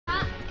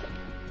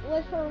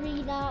with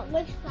Arena,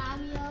 with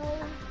Samuel.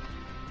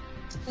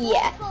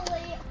 Yeah.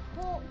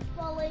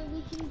 Hopefully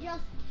we can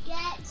just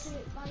get to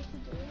it by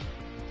today.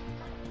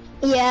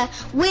 Yeah,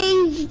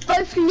 we've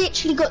both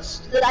literally got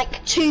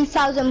like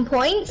 2,000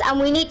 points, and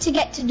we need to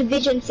get to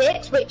Division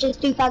 6, which is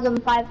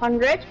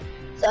 2,500.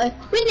 So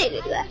we need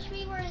to do that. I wish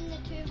we were in the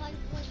 2,200s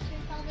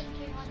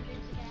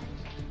again.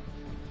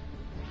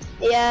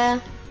 Yeah.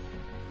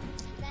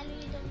 Then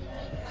we don't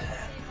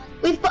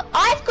need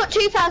I've got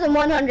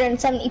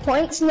 2,170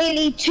 points,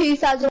 nearly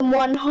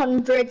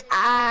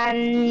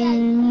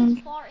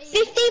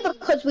 2,150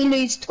 because we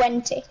lose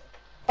 20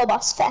 of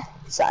us fair.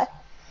 So,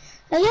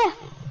 yeah.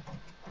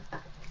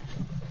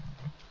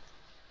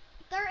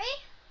 30?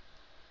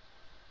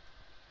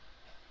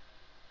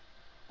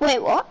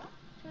 Wait, what?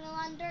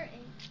 21 dirty.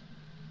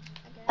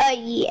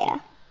 Yeah.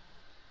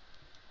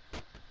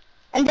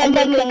 And then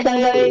we can go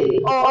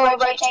or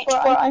rotate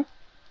Squirrel.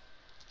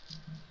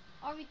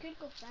 Or we could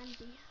go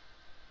Frenzy.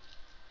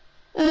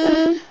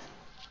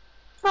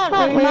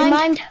 Can't really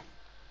mind.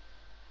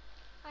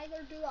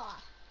 Either do I.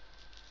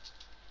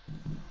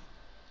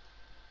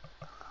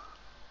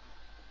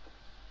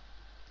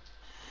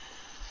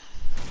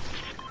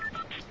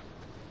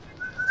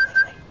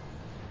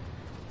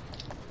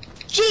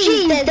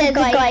 Jeez, there's a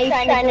guy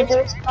trying to do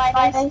a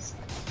skydive.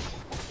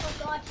 Oh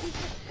god,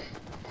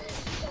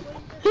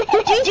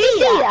 Did you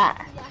see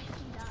that? Yeah, I see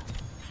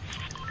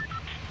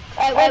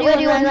that. Right, where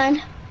do you want to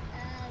land?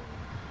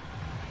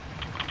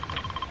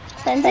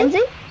 Sensi?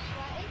 Sweaty?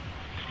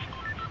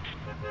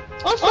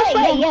 Oh,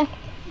 sweaty, yeah.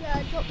 Yeah,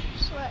 I dropped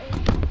sweaty.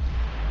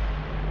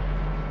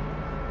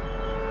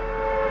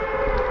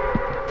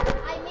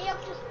 I may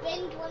have just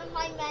binned one of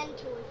my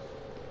mentors.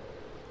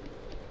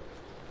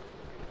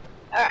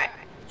 Alright.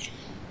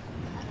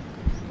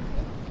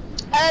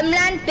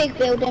 Land big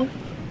building.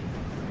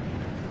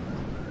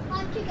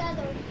 Land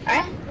together.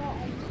 Alright.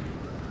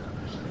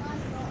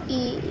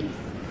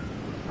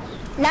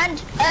 Land,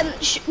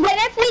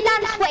 whenever we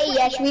land sweaty,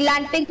 yeah, should we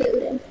land big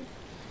building? I mean,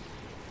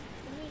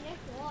 if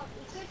what,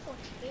 we could go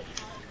skate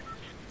park.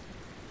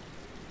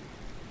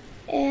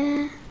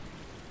 Yeah.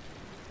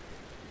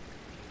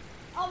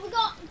 Oh, we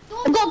got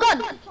I got a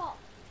gun. on top.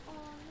 Oh, no.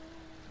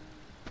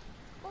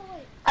 Oh,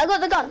 wait. I got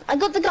the gun. I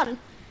got the gun.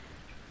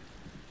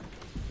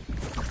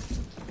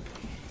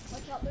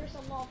 Watch out, there's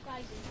a lot of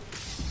guys in here.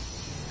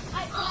 Can I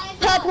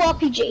have a Purple gun?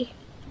 RPG.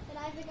 Can I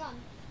have a gun?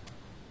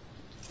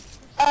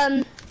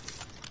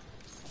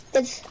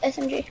 It's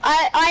SMG.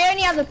 I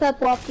only have a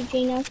purple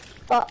RPG now,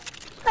 but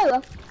oh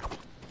well.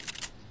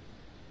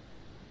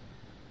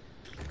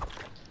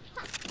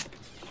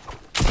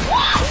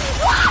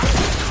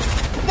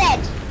 Dead.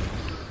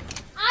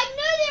 I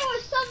knew there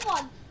was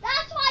someone.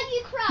 That's why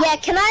you crouched. Yeah,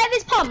 can I have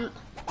his pump?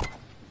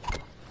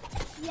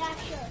 Yeah,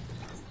 sure.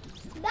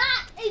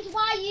 That is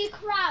why you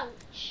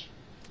crouch.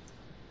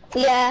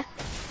 Yeah.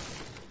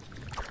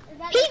 Is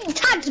that He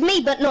tagged me,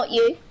 but not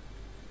you.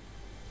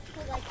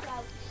 because I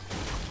crouch?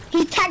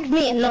 He tagged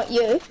me and not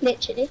you,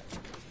 literally. Do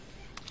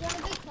you want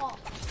a big pot?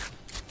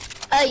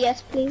 Oh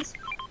yes, please.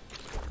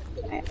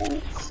 Alright,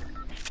 thanks.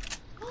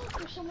 Oh,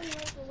 there's someone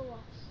right below us.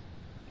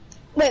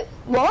 Wait,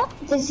 what?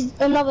 This is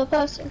another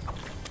person. Oh,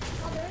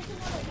 there is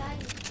another guy in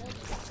this building.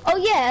 Oh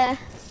yeah,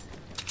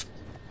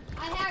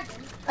 I heard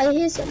him. I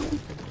hear someone.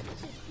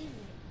 It's his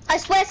teammate. I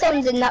swear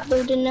someone's in that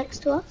building next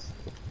to us.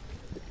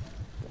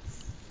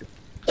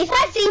 If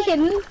I see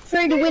him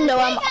through the window,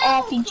 I'm Big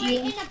apple tree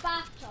RPGing. in a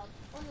bathtub.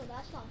 Oh no,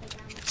 that's not big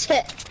apple.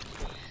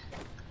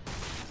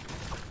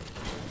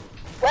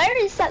 Where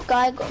is that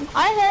guy gone?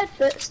 I heard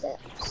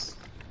footsteps.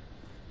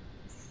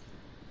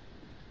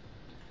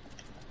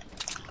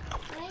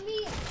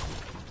 Maybe.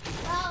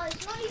 Well,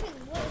 it's not even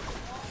worth it.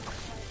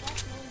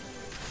 That's no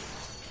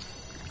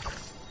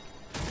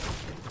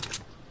good.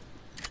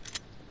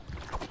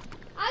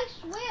 I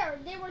swear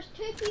there was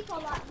 2 people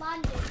that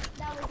landed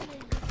that were going to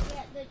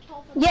get the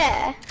top of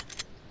Yeah.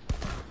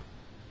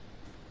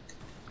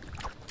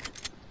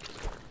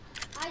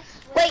 I swear.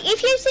 Wait,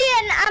 if you see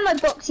an ammo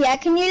box, yeah,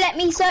 can you let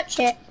me search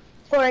it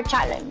for a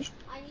challenge?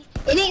 I need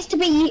to It needs to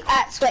be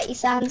at Sweaty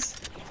Sands. say.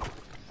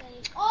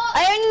 Oh,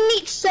 I only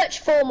need to search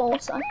 4 more,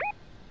 so.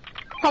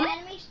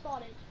 enemy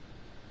spotted.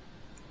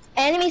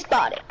 Enemy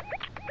spotted.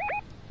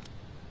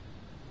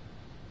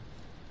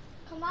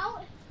 Come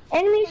out.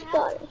 Enemy Help.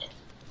 spotted.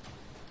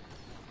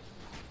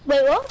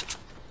 Wait, what?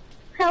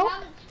 They Help?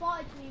 haven't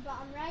spotted me, but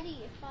I'm ready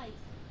to fight.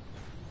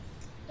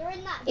 They're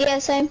in that. Yeah,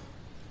 same.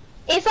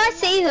 If I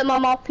see them,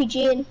 I'm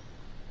RPGing.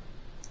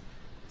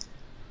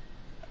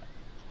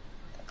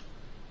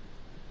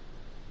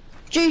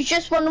 Do you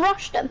just want to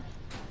rush them?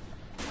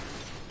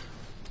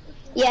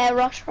 Yeah,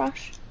 rush.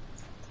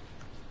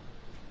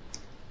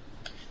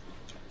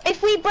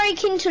 If we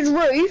break into the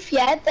roof,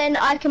 yeah, then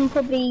I can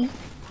probably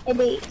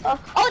maybe.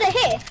 Oh, they're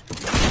here.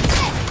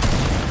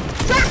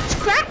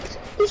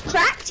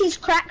 Cracked. He's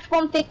cracked.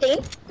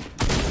 115.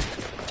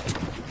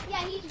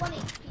 Yeah, he's 1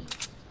 HP.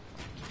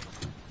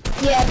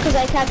 Yeah, because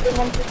I tagged him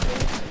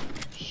 115.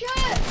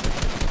 Shoot!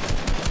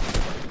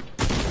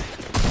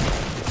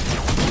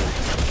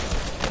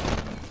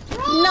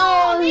 Bro,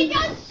 No. they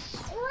just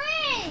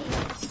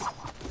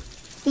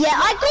Yeah,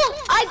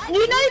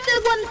 you know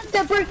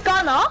the brick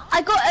gunner?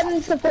 I got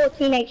him for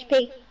 14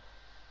 HP.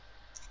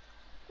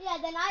 Yeah,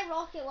 then I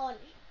rocket launch.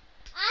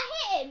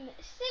 I hit him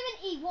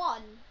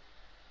 71.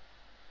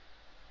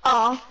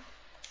 Oh.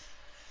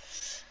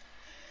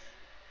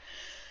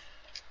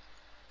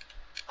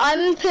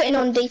 I'm putting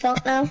on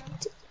default now.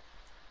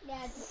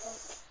 Yeah,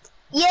 default.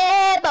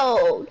 Yeah,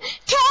 bold.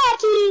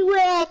 Tacky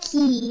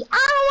wacky.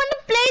 I wanna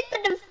play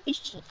with the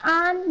fish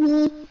on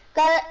me.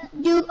 Gotta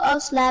do a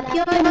slap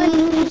your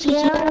knee. Fishy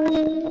on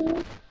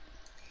me.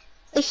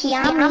 Fishy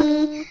on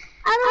me.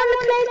 I wanna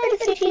play with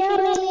the fishy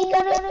on me.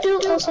 Gotta do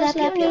a slap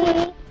your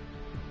knee.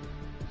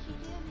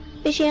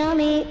 Fishy on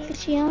me.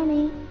 Fishy on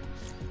me.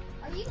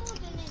 Are you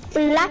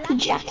Blacky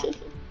Jackie.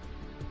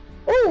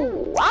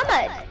 Ooh, I'm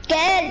a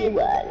girly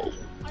whirly.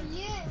 Are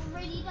you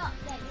ready up?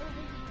 Yeah, you're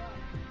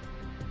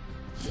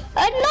ready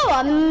up. No,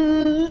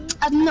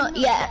 I'm not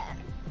yet.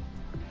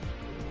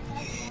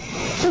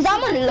 Because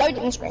I'm on a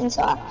loading screen,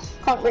 so I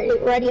can't really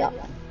ready up.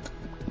 If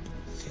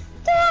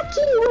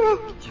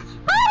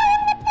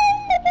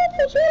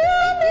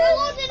you're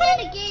loading in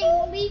the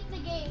game, leave the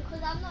game,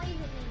 because I'm not even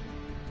in.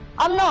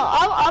 I'm not.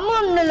 I'm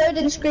on the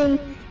loading screen,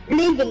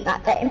 leaving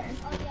that game.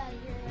 Oh yeah,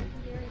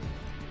 you're in.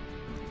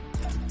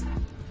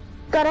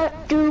 Gotta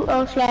do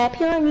a slap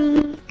your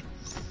knee.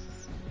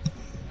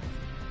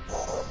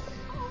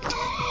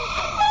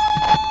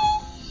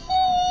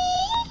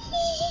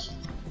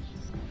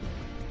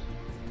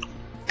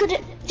 Gotta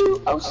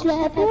do a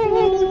slap your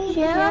knee.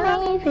 Fishy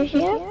on me,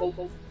 fishy on me.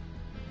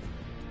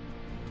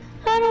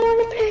 I don't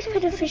wanna play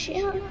with the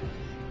fishy on me.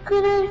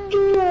 Gotta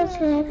do a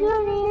slap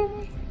your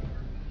knee.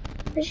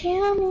 Fishy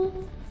on me.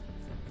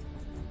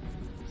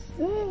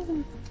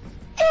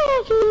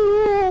 Tacky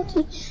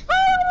wacky. I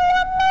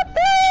wanna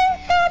play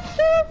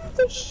with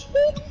the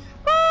fishy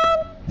on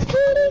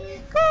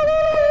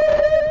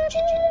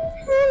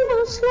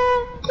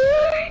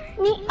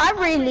me. I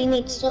really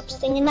need to stop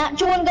singing that.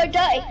 Do you want to go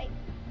dirty?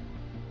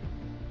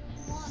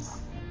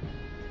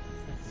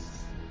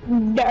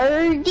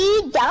 Dirty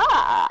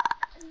da.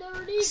 Dirty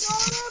daughter,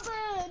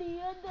 Betty,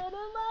 and then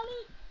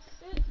money.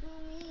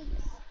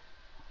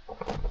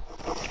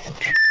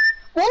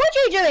 What would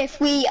you do if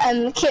we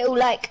kill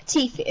like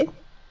Tifu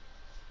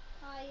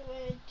I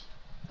would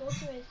go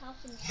to his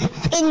house and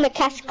say, in the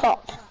cash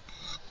crop?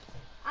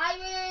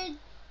 I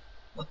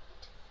would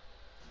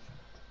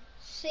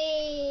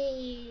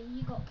say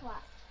you got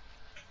clapped.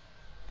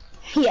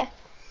 Yeah.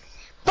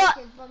 But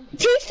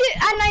Tifu,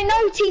 and I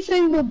know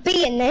Tifu will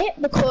be in it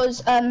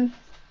because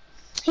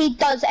he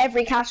does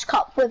every cash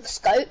cup with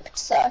scoped,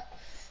 so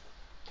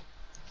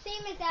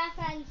Same as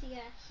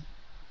FNCS.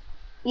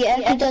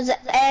 yeah, he does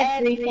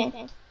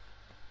everything.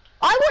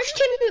 I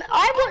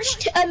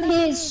watched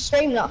his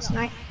stream last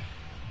night.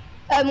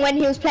 When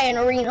he was playing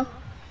arena.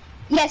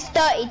 Yes,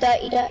 dirty,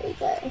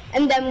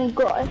 and then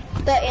grow.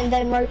 Dirty and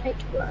then rotate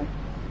to grow.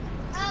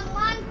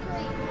 Land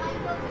crane.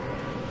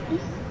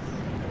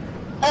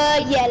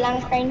 Yeah,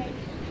 land crane.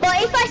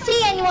 But if I see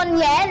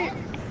anyone,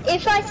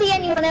 if I see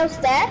anyone else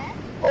there,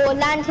 or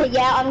land here,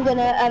 I'm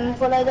gonna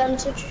follow them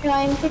to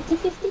try and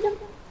 50-50 them.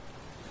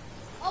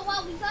 Oh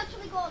wow, we've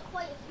actually got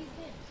quite a few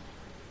kids.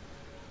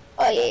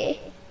 Oh yeah.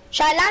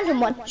 Should I land on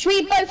one? Should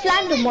we both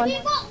land on one?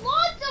 We've got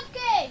loads of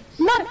kids!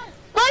 No,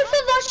 both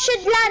of us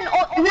should land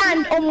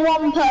on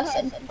one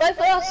person. Both of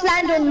us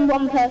land on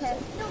one person.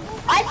 No,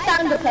 I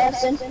found a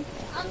person.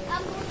 I'm going to...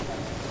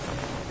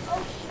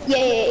 Oh shit.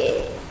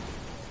 Yeah.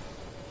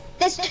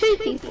 There's 2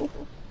 people.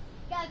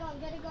 Get a gun.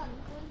 Go in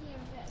here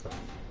and get a gun.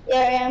 Yeah,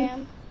 I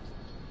am.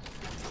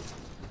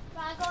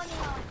 Right, go in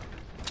here.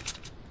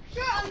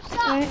 Sure, I'm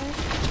stuck. Right.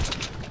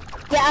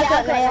 Yeah, I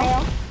got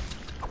mail.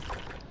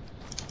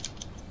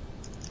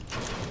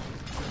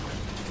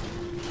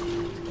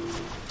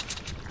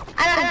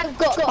 And I've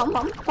got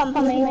pump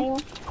mail.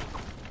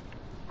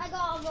 I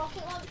got a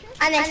rocket launcher.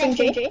 And SMG.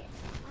 I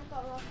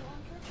got a rocket launcher.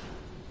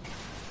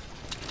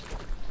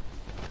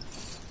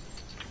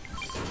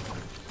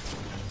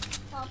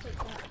 I'll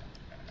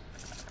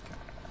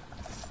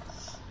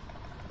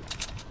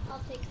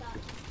take that.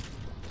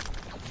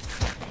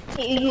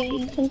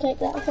 You can take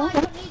that as well. I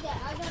don't need it.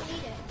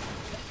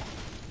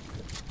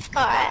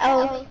 Alright,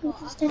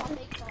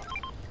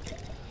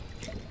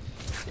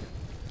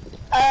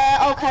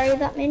 I'll carry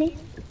that mini.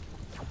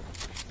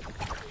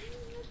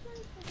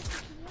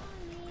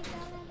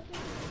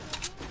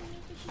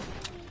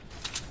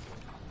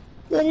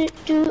 Gonna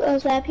do a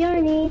slap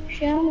your knee,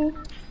 show me.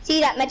 See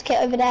that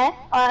medkit over there?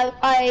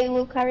 I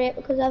will carry it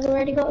because I've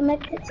already got a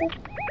medkit. So.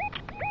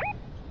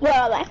 Where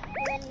are they?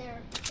 They're in there,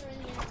 I'm sure.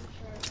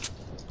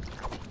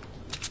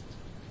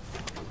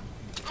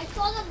 I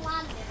saw them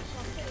land there, so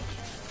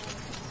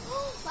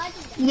I'm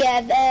pretty sure.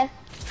 Yeah,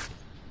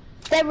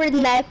 they're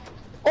in there,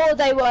 or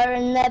they were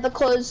in there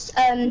because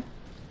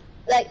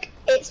like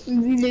it's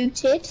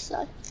looted.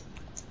 So.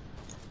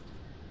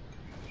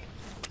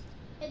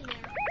 In there,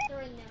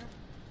 they're in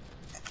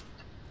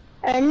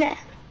there. In there.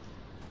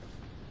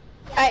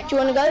 Alright, do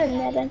you want to go in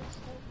there then?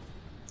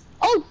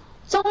 Oh,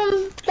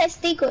 someone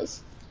placed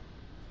decoys.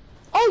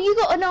 Oh, you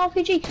got an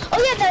RPG.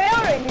 Oh yeah, there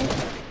are in there.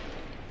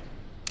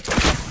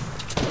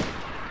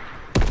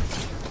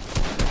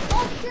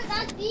 Shoot,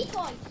 that's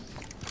decoys.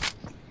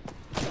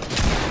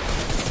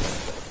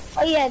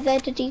 Oh yeah, they're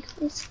the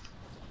decoys.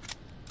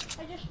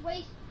 I just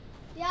waste.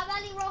 Do you have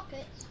any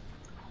rockets?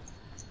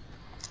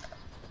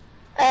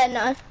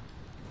 No.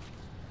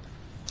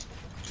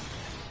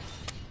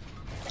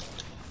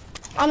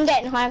 I'm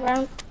getting high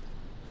ground.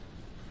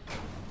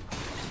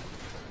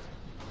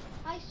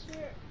 I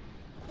swear,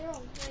 they're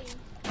on crane.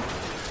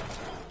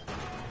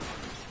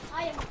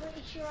 I am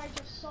pretty sure I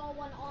just saw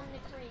one on the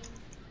crane.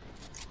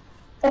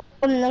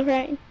 On the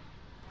crane.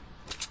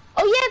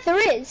 Oh yeah,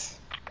 there is.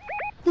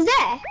 Is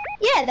there?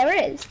 Yeah,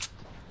 there is. Do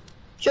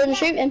you want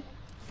to shoot him?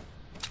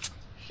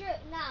 Shoot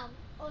now.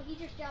 Oh, he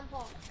just jumped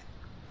off.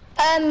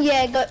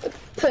 Yeah, go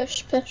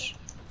push.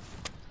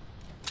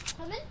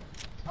 Come in.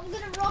 I'm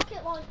gonna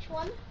rocket launch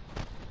one.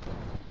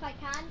 If I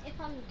can. If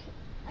I'm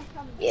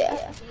Yeah.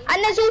 okay.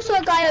 And there's also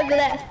a guy over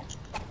there.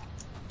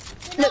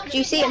 Look, do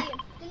you see him?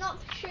 Do not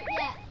shoot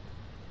yet.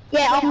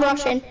 Yeah, I'm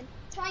rushing.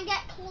 Try and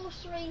get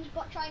close range,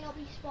 but try not to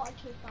be spotted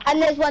too fast.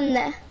 And there's one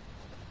there.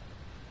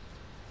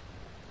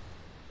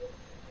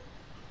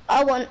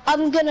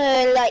 I'm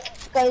gonna like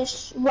go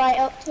right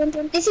up to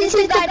him. This is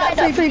the guy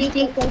that threw the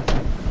decoy.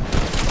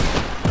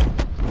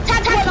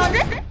 Tag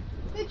 100.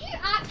 Did you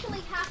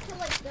actually have to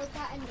like build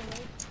that in the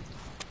way?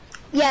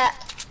 Yeah.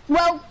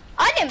 Well,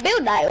 I didn't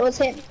build that. It was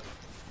him.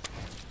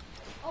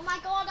 Oh my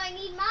god, I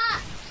need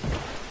maps.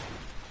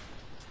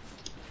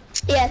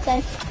 Yeah,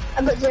 same.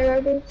 I got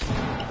 0 boost.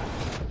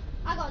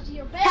 I got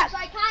 0 bits.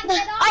 I can't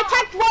get off. I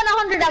tagged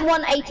 100 and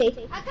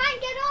 180. I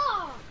can't get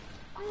off.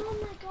 Oh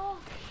my gosh.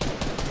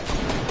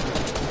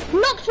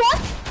 Knocked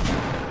one.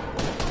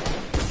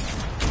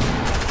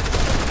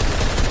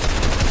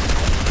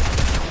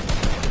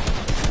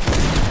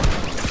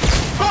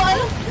 Got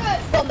him.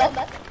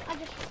 I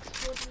just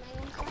exploded my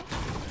own side.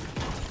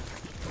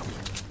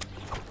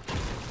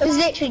 I was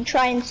literally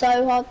trying so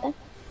hard there.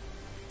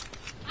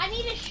 I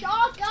need a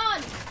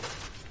shotgun.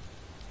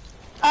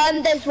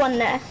 There's one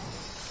there.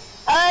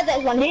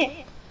 There's one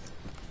here.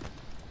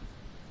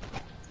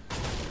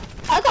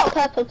 I got a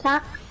purple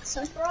tap.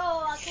 So.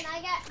 Bro, can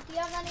I get, do you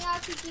have any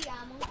RPG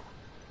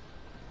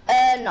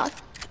ammo? No.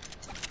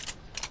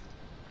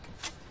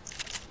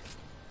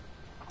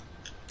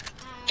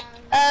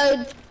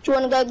 Do you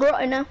want to go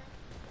grotto now?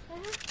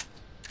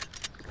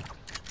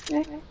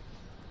 No.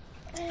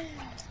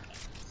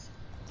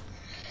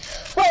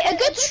 Wait, a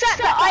good strat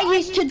that I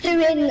used to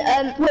do in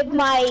with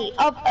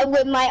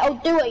my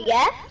old duo,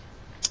 yeah,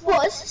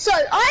 was so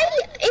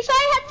if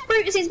I had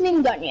Brutus's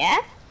minigun, yeah,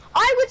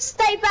 I would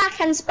stay back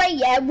and spray,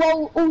 yeah,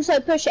 while also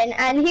pushing,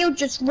 and he'll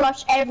just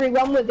rush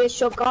everyone with his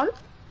shotgun.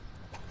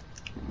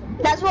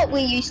 That's what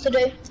we used to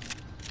do.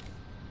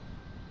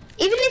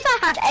 Even if I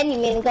had any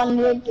minigun,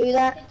 we would do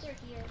that. Kids are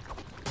here.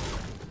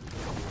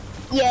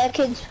 Yeah,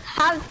 kids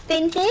have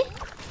been here,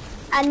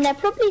 and they're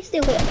probably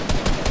still here.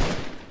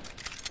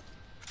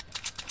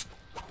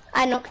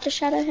 I knocked a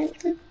shadow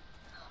henchman.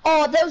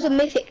 Oh, there was a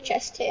mythic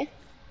chest here.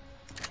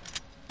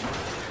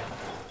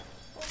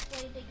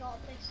 Hopefully they got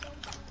this one.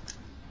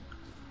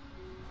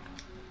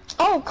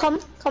 Oh, come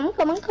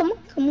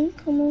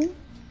on.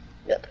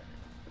 Look.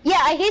 Yeah,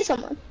 I hear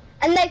someone.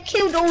 And they've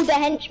killed all the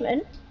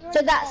henchmen.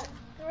 So that's...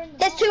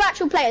 There's 2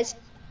 actual players.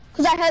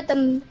 Because I heard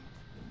them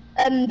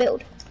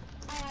build.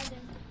 I heard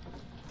them.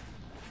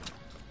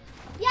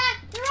 Yeah,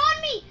 they're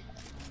on me!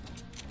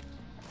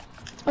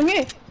 On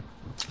you?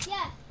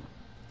 Yeah.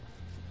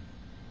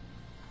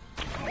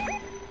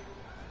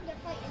 They're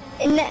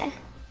fighting In there.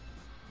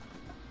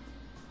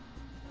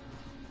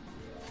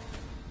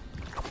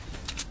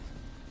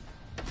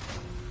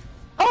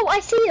 Oh, I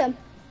see them.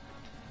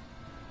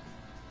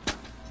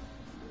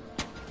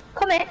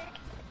 Come here.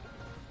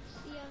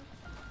 See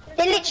 'em.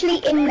 They're literally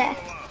in there.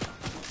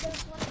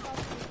 There's one above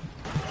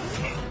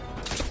me.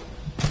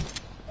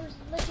 There's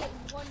legit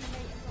one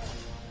right above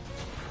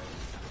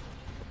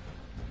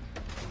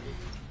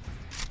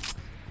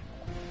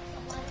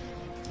me.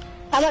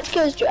 How much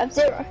kills do you have?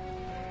 0?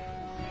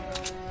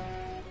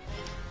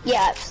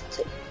 Yeah, it's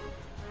 2.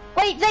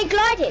 Wait, they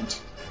glided.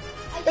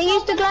 They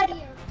used the glider.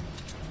 Here.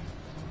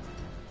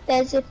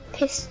 There's a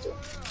pistol.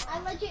 I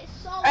legit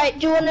saw Alright,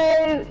 do you want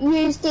to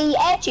use the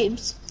air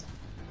tubes?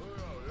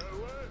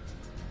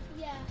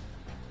 Yeah.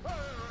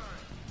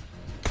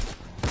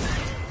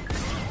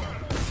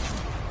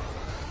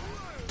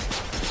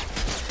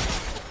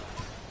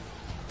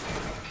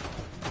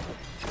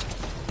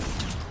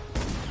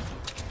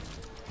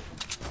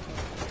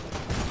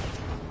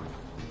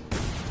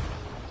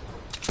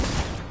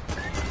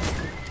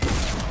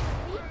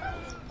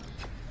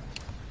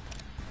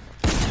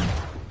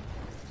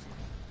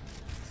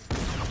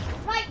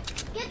 Right,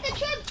 get the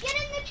tubes, get in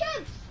the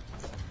tubes.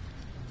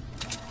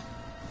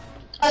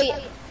 Oh yeah.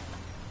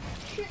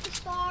 Shoot the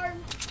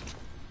storm.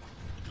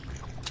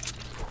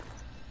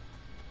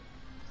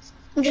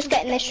 I'm just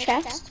getting this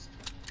chest.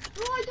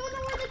 Bro, I don't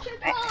know where the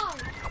tubes are.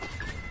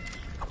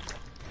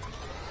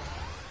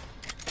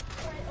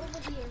 Right,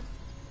 over here.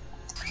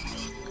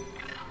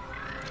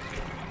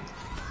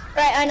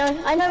 Right,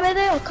 I know where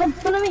they are. Come,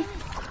 follow me.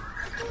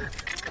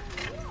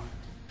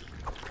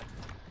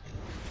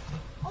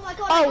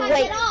 Oh, can't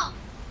wait. get up.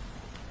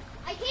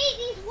 I hate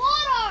these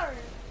waters.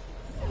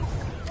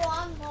 Oh,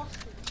 I'm lost.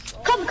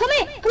 Come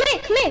here.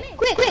 Quick.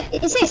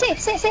 It's here.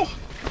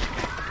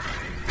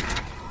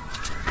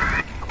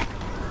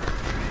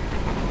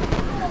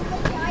 Oh,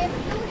 look, I have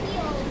no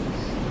heals.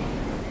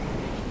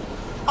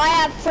 I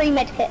have 3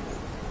 medkits.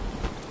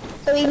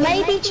 So we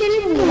may be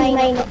chilling, we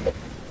may not.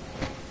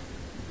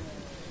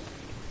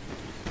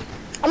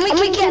 And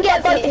we can get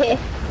a boat here.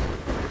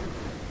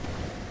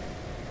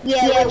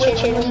 Yeah, we're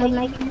chilling. We're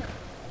making it.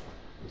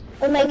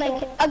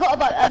 I got a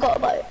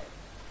boat.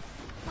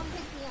 Come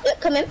pick me up. Look,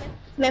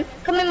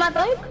 come in my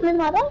boat. Get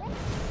in.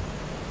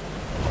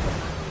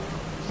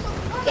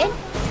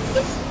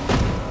 Yes.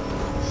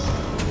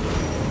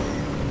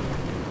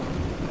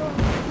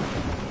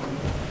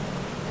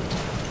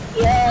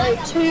 Yo,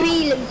 2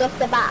 elims off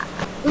the back.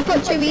 We've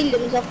got 2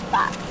 elims off the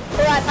back.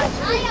 Alright, I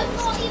am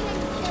not even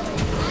chilling.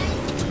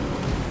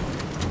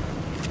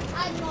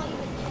 I'm not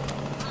even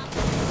chilling.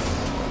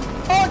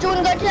 oh, do you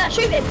want to go to that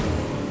shooting?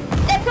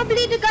 They're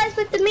probably the guys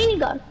with the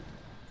minigun.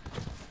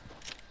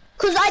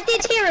 Because I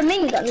did hear a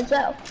minigun as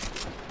well.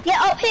 Yeah,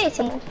 up here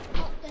someone.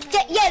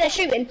 Yeah, they're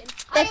shooting.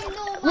 They're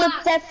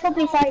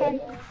probably fighting.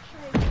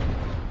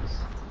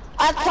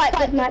 I have quite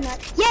good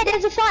maps. Yeah,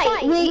 there's a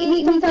fight.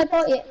 We can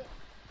fight it.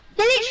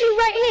 They're literally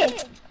right here.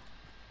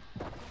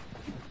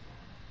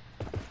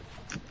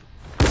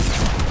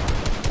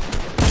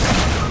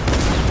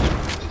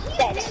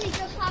 Did he really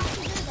just have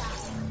to do that?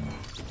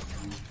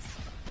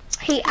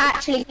 He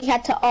actually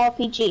had to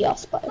RPG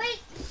us both.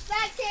 Wait,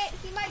 that's it.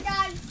 He might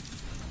die.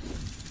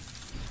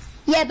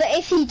 Yeah, but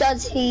if he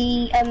does,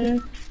 we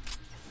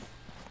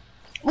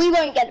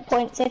won't get the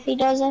points if he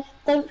does. I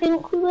don't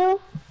think we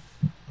will.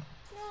 No.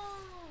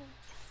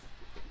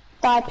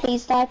 Die,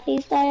 please die,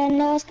 and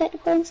let us get the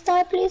points.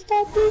 Die, please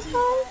die.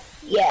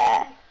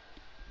 Yeah.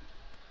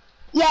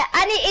 Yeah,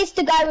 and it is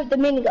the guy with the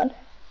minigun.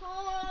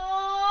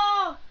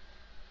 Oh.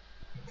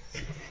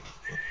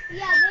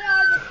 Yeah, they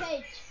are the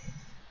kids.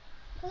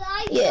 Cause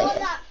I saw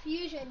that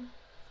fusion.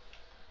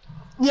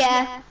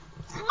 Yeah.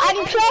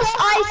 And plus,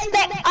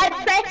 I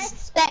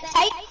pressed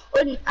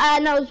spectate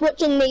and I was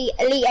watching the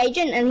Elite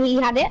Agent and he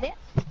had it.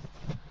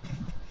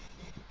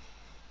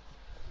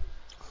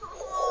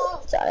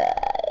 So,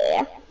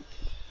 yeah.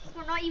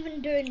 We're not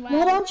even doing well.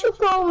 Why don't you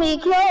pull me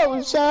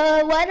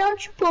closer? Why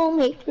don't you pull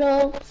me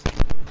close?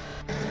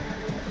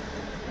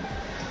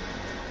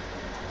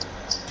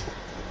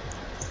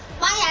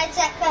 My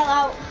headset fell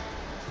out.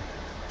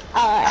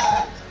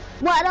 Alright.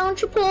 Why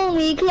don't you pull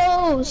me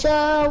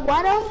closer?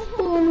 Why don't you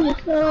pull me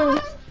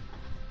close?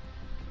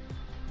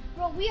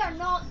 Bro, we are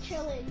not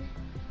chilling.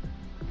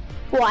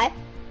 Why?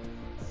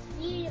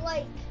 We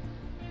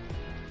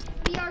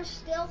are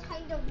still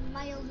kind of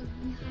miles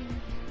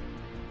behind.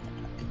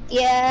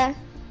 Yeah.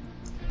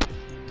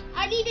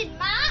 I needed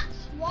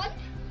maps, 1.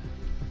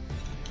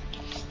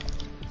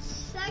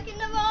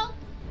 Second of all,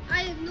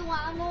 I have no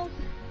ammo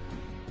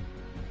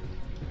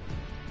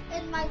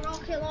in my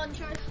rocket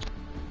launcher.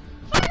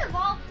 Third of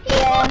all, he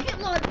rocket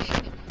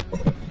launched.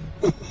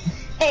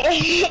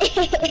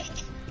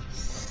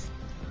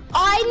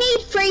 I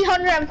need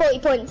 340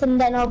 points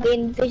and then I'll be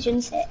in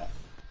Division 6.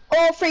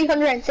 Or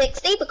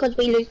 360 because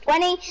we lose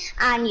 20,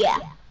 and yeah.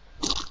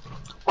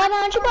 Why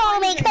don't you pull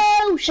me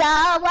closer?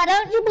 Why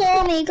don't you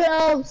pull me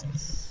close?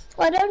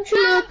 Why don't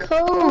you look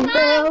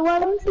over? Why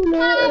don't you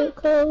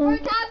look We're over?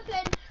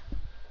 camping.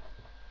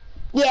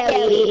 Yeah,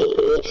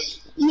 we're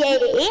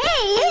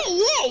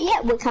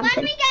When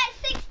camping. we get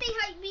 60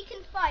 height, we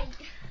can fight.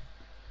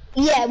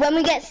 Yeah, when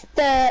we get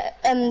the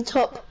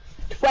top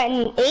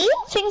 20, I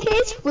think it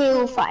is,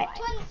 we'll fight.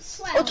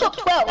 12. Or top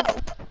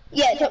 12.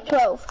 Yeah, top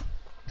 12.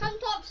 Come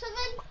top 7,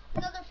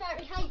 another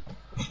 30 height.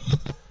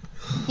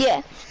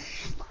 Yeah.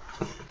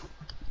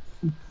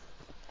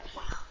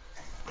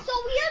 So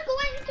we are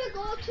going to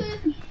go to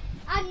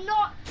a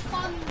not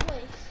fun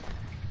place.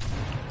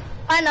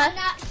 I know. And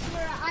that's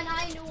where, and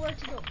I know where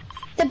to go.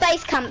 The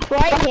base camp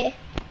right here.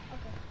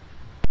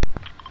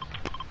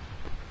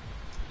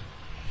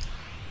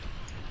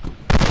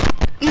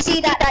 You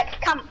see that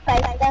camp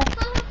base there? Ha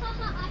ha ha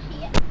ha, I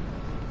see it.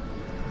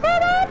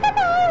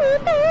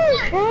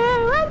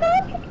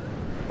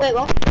 Wait,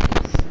 what?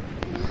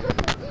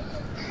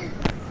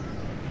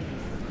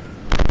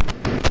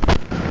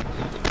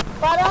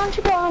 Why don't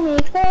you call me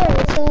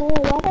closer?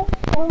 Why don't you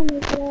call me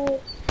close?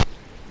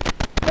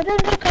 Why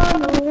don't you call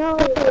me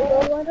over?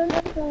 Why don't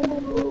you call me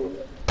over?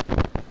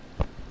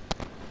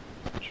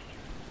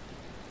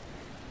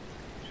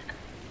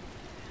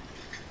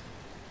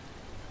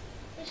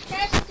 The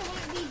stress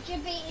won't be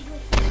debated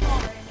with the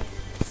car in it.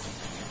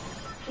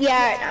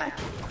 Yeah, I know.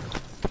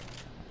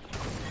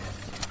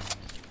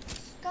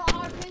 Got a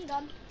harpoon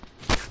gun.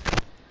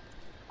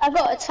 I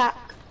got attack.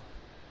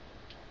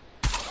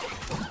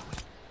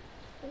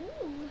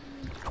 Ooh.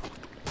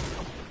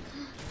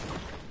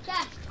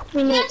 Chest.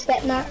 We need to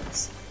get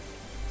nuts.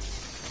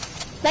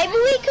 Maybe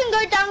we can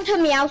go down to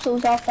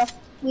Meowscles after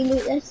we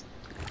loot this.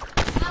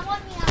 I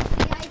want me out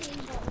the ID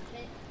involved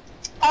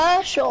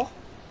it. Sure.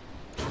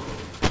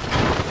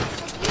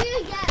 If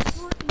you get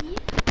 3,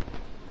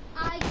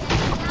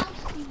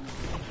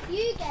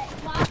 You get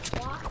what?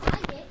 I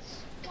get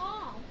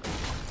scum.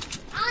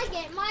 I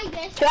get my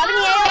best. Do you have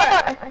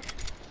any AR?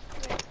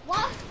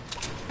 What?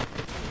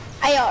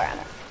 AR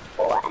ammo.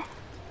 Boy.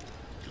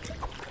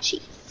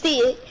 She's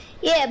sick.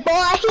 Yeah,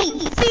 boy,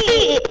 he's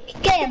sick.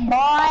 Yeah,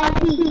 boy,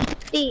 he's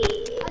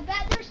sick. I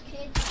bet there's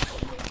kids.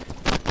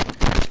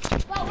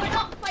 But we're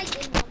not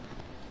fighting them.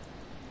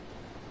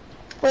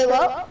 Wait,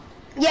 what?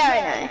 Yeah, I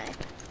know.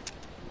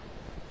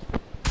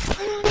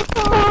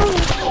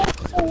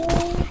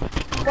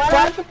 Why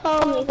don't you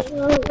call me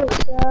closer?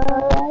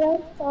 Why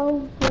don't you call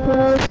me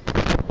close?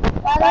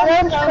 Why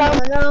don't you come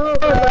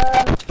over?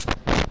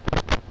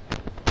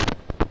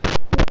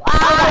 I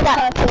got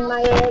that in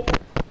my ear.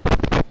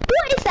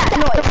 What is that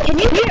noise? Can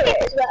you hear it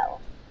as well?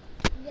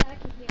 Yeah, I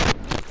can hear it.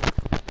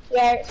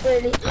 Yeah, it's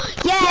really...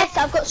 Yes,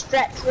 I've got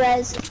stretch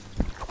res.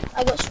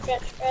 I got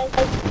stretch res.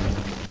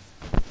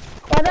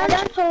 Why don't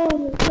you call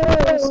me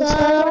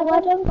closer? Why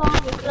don't you call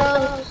me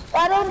close?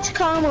 Why don't you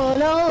come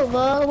on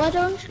over? Why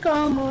don't you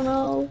come on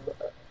over?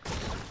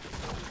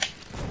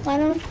 Why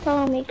don't you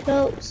call me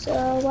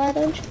closer? Why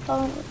don't you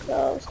call me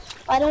close?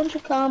 Why don't you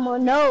come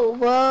on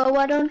over?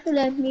 Why don't you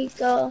let me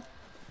go?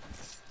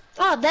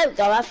 Oh, there we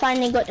go. I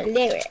finally got the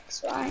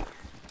lyrics right.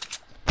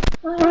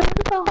 Why don't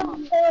you call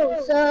me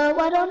closer?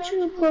 Why don't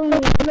you pull me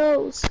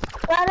close?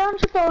 Why don't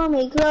you call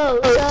me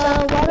closer?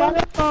 Why don't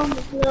you call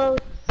me close?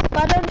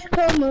 Why don't you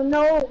come on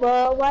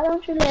over? Why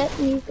don't you let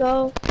me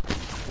go?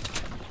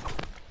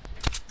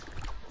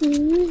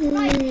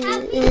 Right,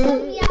 have you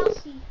killed me,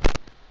 Elsie?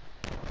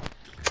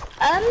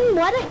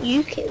 Why don't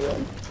you kill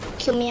him?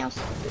 Kill me,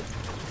 Elsie. No,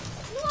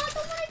 I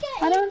don't want to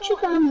get Why don't you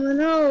come on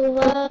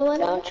over? Why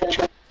don't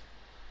you?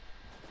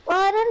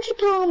 Why don't you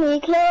pull me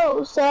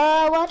closer?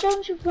 Why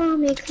don't you pull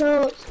me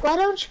close? Why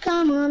don't you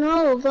come on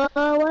over?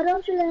 Why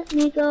don't you let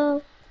me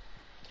go?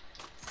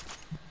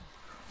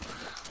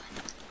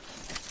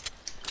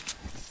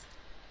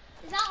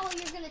 Is that all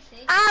you're going to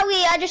say?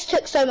 Owie, I just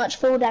took so much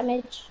fall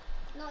damage.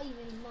 Not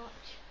even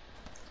much.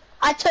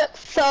 I took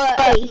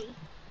 30.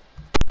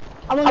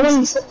 I want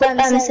to say why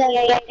don't you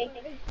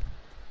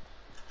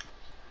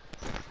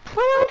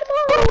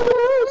pull me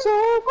closer?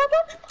 Why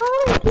don't you pull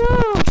me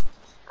close?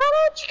 Why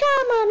don't you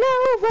come on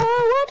over?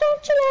 Why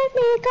don't you let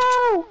me go?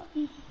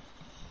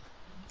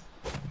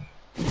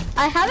 I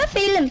have a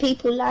feeling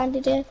people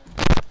landed here.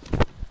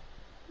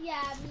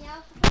 Yeah,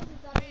 Meowscles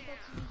is unable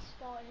to be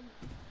spotted.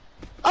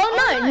 Oh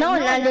no, no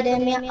one landed in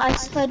me. I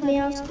spotted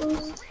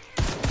Meowscles.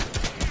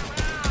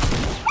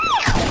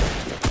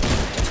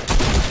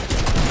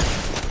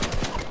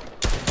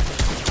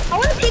 I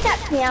want to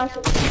pickaxe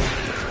Meowscles.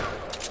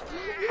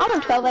 I'm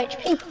on 12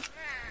 HP.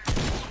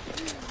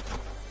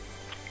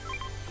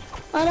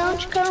 Why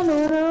don't you come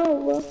on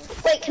over?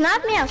 Wait, can I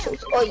have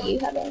Meowscles or you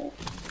have it?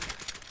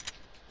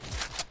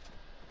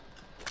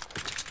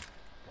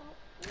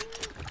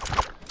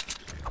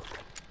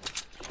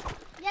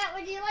 Yeah,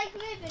 would you like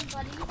moving,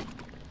 buddy?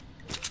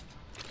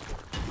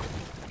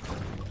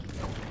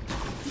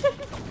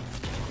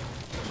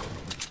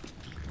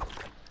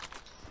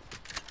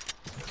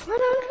 Why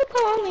don't you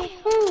call me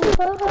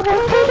over?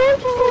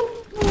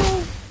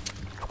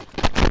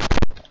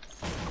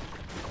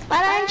 Why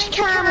don't you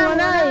come on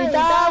over?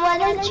 Why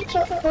don't you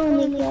call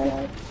me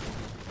close?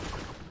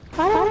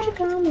 Why don't you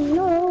come on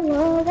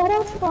over? Why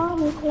don't you call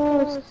me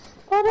close?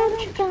 Why don't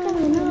you come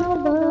on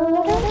over?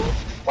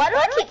 Why do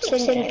I keep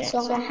singing this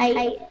song? I hate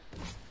it.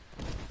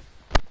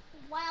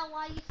 Wow,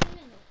 why are you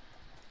singing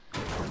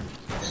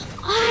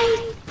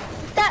it?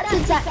 That's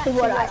exactly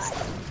what I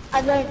said.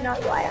 I don't know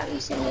why I'm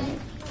singing it.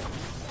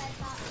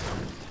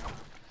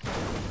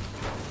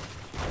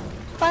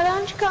 Why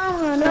don't you come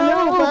on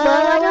over?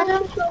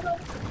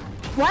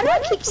 Why do I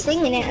keep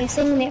singing it and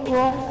singing it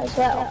wrong as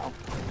well?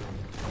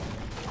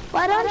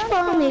 Why don't you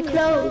call me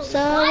closer?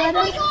 Why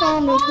don't you call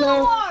me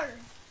close?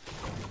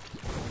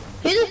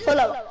 Who's a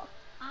follower?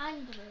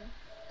 Andrew.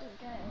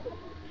 Okay.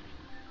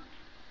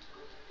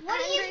 What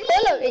do you mean?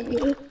 Following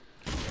you?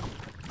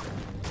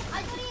 I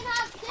don't even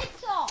have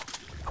TikTok.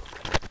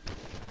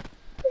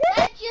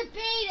 Let you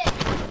beat it.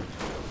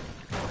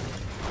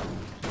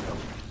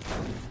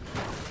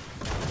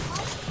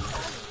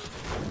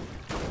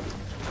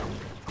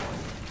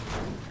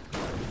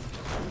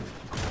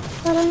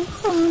 Why don't you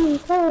call me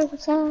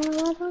closer?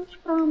 Why don't you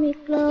call me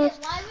close?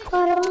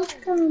 Why don't you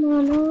come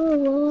on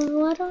over?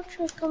 Why don't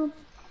you come?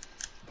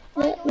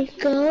 Let me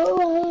go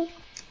away.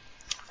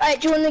 Alright,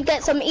 do you want to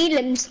get some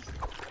elims?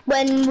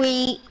 When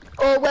we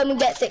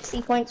get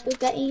 60 points, we'll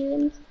get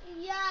elims.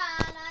 Yeah,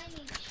 and I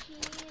need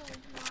shield,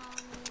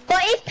 Mommy.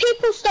 But if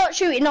people start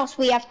shooting us,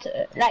 we have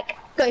to, like,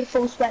 go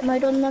full sweat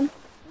mode on them.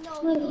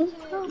 No, we need to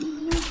go and...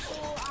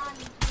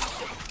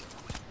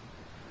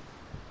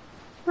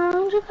 Why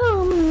don't you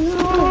call me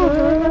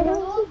over?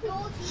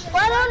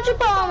 Why don't you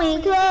call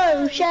me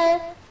closer?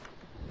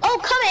 Oh,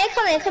 come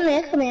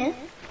here.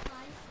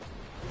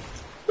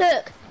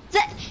 Look,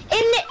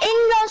 in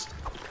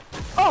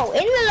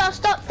the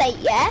last update,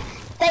 yeah,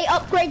 they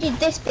upgraded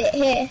this bit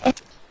here.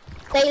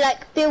 They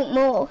like built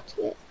more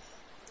to it.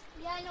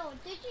 Yeah, I know.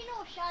 Did you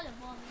know Shadow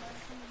Bomb was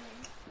coming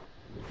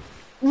in?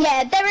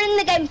 Yeah, they're in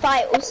the game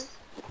finals.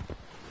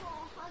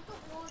 Oh, I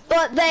don't want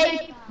But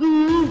they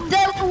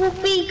will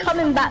be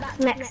coming back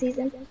next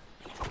season.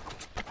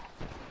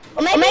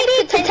 Or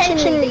maybe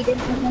potentially this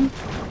season.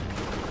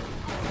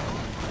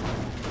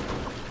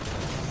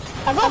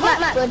 I got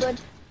Max Wood.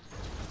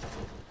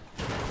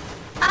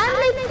 And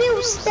they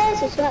built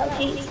stairs as well,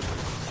 jeez.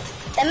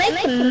 They're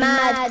making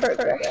mad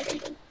progress.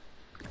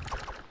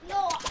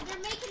 No, they're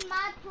making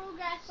mad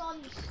progress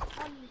on the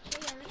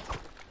chairs.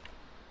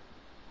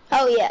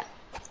 Oh yeah.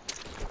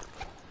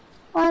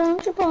 Why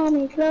don't you pull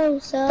me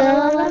closer?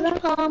 Why don't you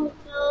pull me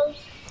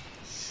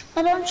close?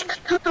 Why don't you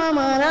come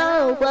on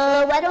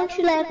over? Why don't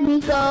you let me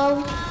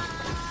go?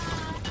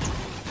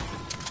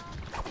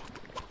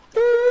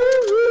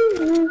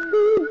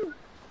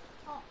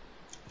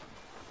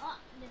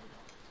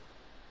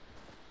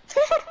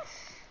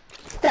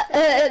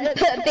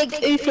 Put a big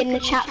oof in the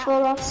chat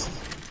for us.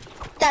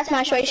 That's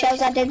my short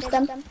shells. I did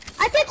them.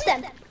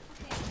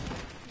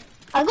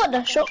 I got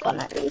the shotgun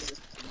at least.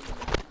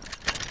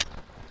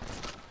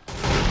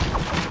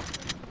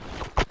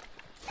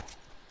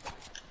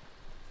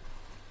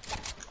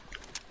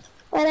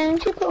 Why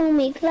don't you pull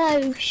me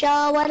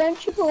closer? Why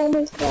don't you pull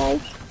me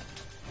close?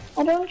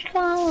 Why don't you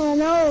come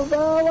on over?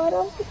 Why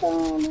don't you come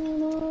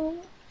on over?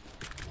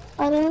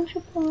 Why don't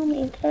you pull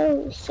me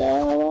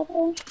closer? Why don't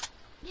you...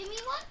 Give me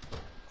one.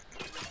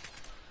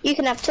 You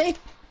can have two.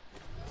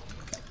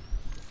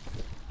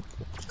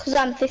 Cause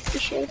I'm 50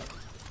 shield.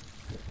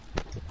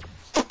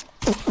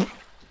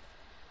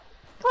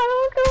 Why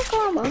don't you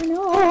come on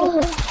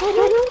over? Why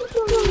don't you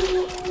come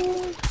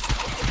on?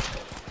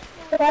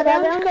 Why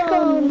don't you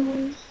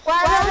come?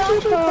 Why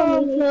don't you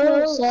come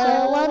closer?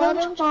 Why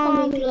don't you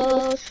come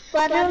close?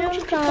 Why don't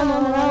you come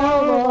on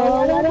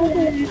over? Why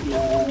don't you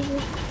close?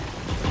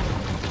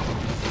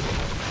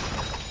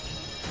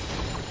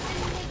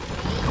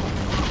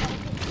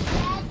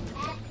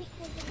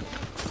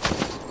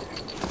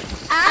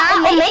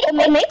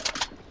 Me. We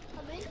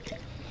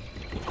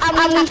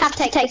have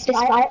to take this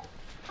fight.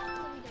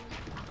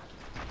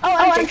 Oh,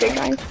 I'm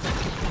trying.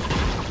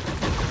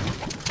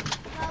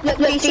 Look,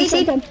 do you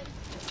see them?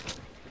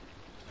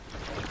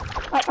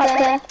 Up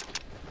there.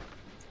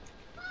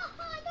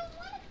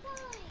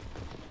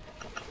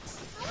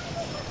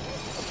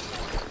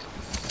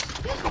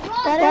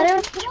 Why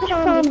don't you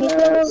come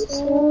close?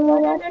 Why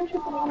don't you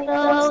come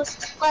close?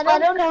 Why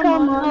don't you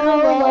come over?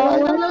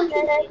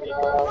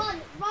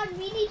 Run,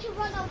 we need to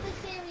run out this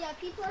area.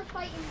 People are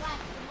fighting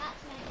left, and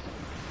that's next.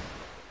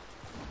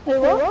 Wait,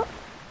 what?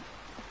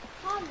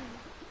 Come,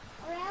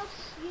 or else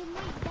you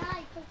might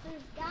die, because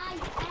there's guys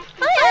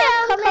after I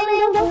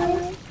am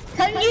coming.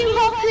 Can you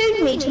harpoon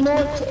me to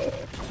mortar?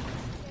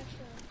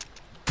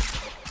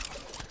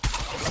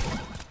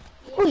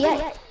 Oh yeah.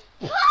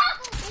 What?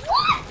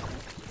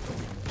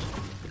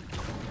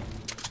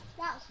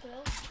 That's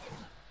cool.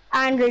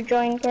 Andrew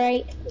joined,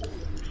 great.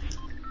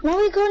 Now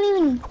we can't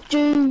even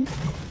do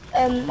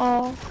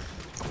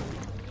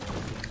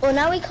or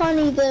now we can't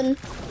even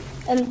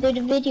do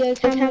the video,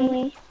 can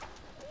we?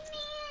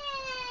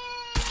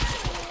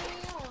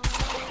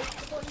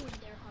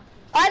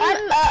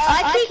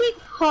 I keep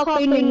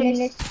harpooning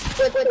this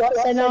with us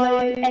so no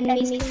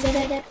enemies can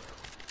get it.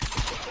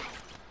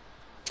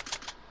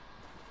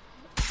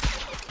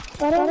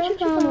 Why don't you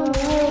come over?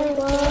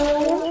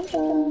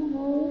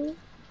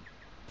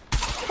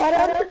 Why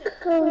don't you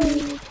come?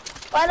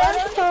 Why don't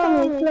you come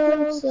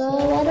closer?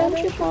 Why don't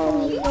you come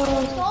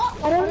closer?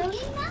 Why don't you?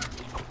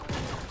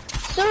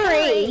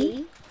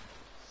 Sorry.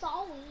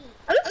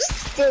 I'm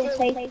still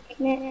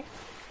taking it.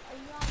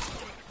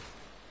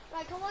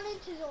 Right, come on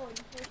into zone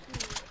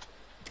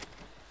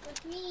with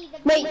me.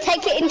 Wait,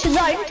 take it into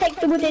zone. Take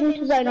the wood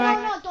into zone,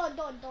 right? No, don't.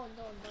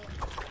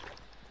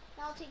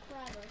 That'll take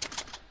forever.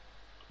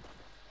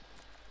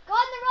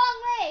 Gone the wrong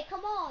way.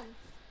 Come on.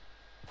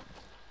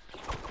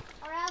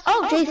 Or else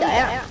Oh, jeez, I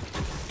am.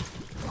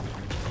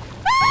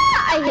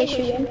 I hate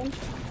you.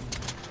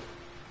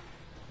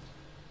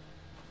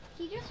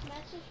 He just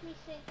messaged me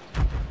saying,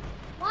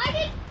 why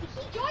did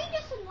he joined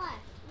us and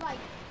left?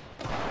 Like,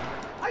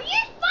 are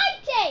you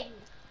fighting?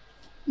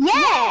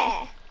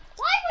 Yeah.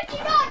 Why would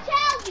you not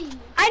tell me?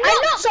 I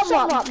knocked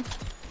someone.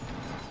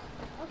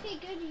 Okay,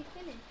 good, you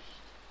finished.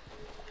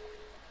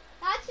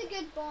 That's a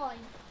good boy.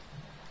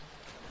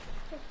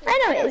 I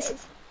know it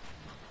is.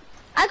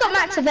 I got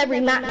max of every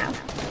map now.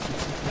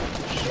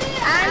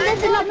 And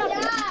there's another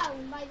one.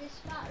 Down by this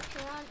fat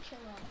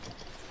tarantula.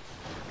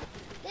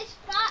 This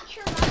fat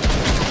tarantula.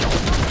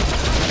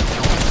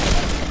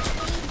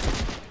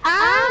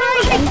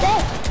 I'm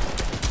dead.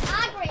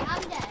 Great,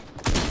 I'm dead.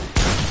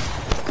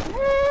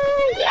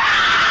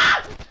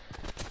 Yeah!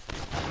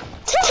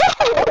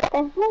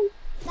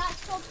 That's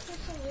called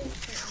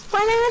perseverance.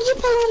 Why don't you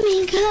pull me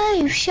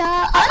closer?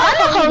 I'm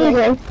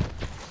hungry.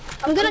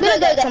 I'm gonna go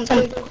get some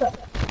food.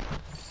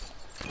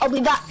 I'll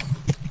be back.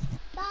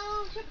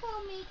 Don't you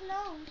pull me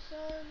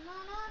closer,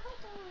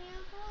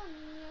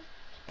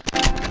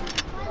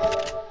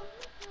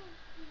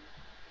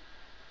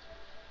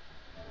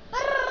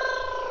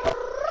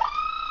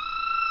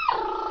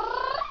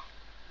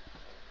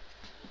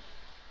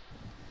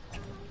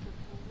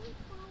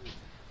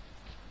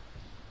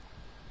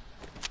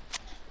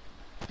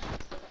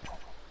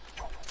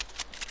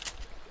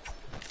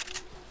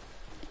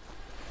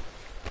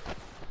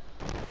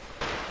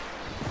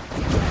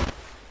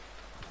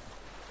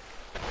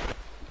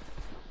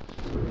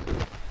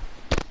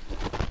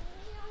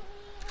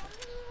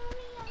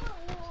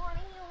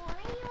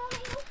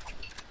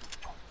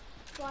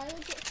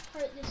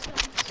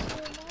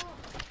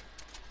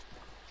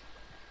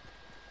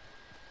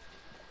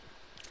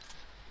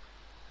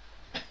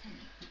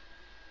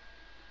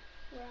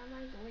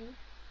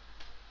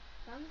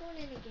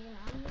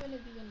 I'm gonna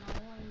be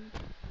annoying.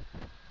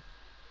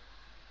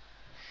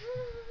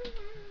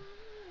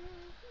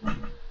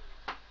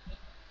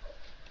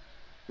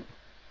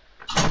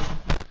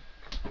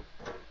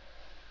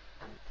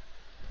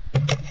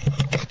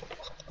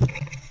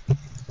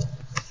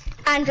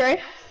 Andrew,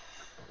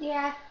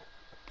 Yeah.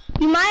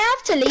 you might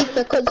have to leave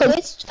because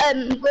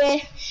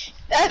we're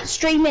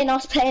streaming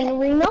us playing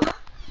Arena.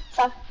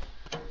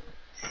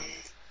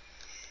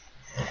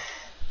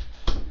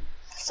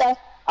 So,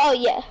 oh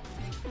yeah,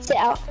 sit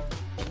out.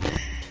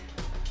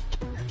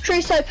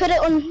 True, so put it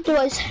on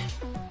doors.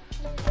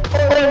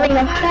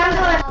 Arena.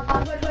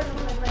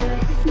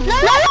 No,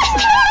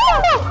 let's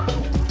go!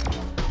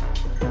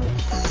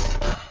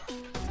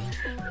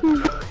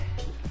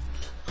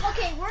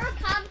 Okay, we're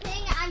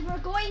camping and we're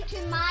going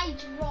to my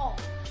drop.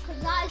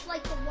 Because that is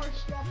like the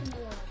worst drop in the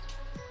world.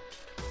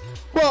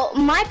 Well,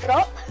 my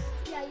drop?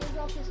 Yeah, your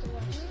drop is the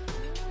worst.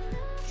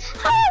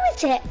 How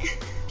is it?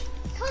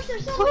 Because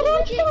there's only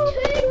legit two.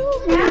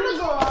 I'm gonna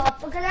go up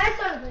because I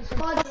thought it was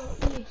fun.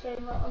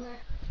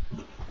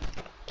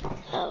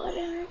 Oh,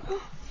 whatever.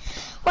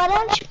 Why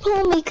don't you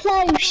pull me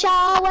close,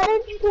 y'all? Why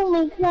don't you pull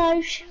me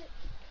close?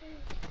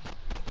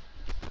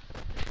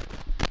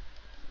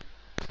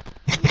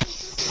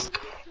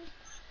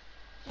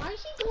 Why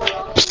is he going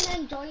off and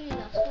then joining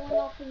us? Going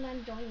off and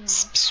then joining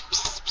us.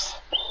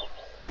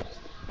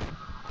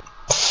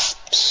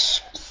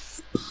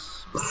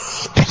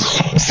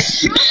 How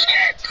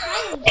many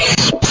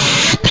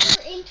times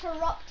have you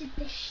interrupted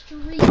the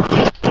stream?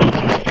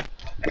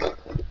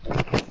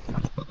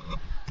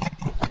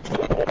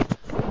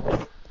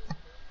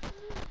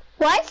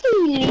 Why is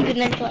he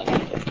leaving and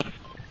joining?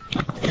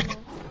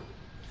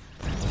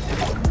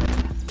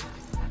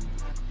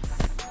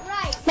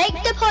 Right. Make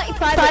the party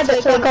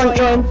private so we can't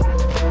join.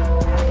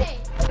 Okay.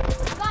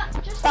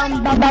 But just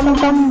Bum bum bum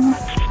bum.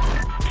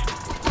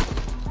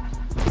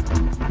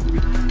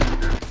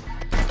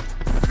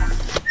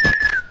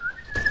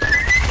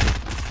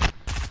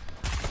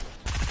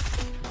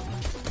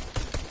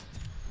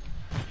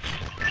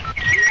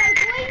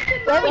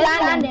 Where are we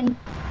landing?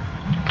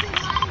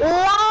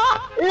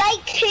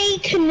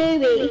 Lake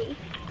Canoe.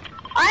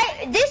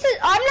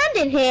 I'm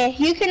landing here.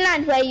 You can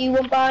land where you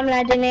want, but I'm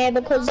landing here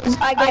because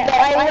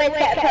I always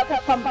get a purple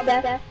pump up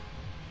there.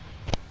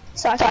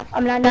 So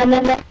I'm landing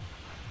there.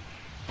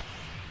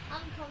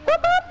 I'm coming.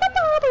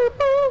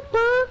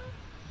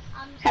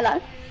 Hello.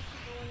 Hello.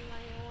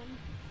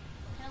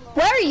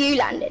 Where are you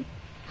landing?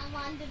 I'm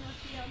landing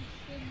with you on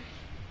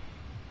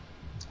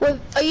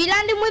skins. Are you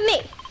landing with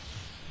me?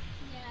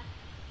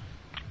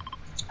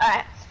 Yeah.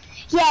 Alright.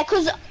 Yeah,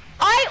 because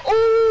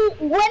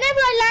whenever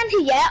I land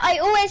here, yeah, I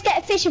always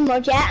get a fishing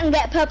rod, yeah, and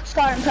get a purple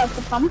scar and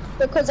purple pump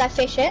because I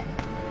fish it.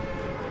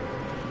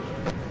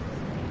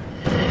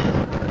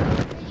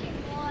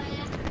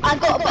 I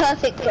got a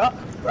perfect drop,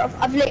 bro.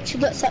 I've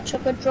literally got such a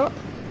good drop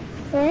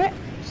for it.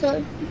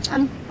 So,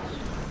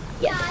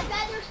 Yeah, I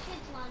bet there's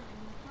kids landing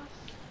with us.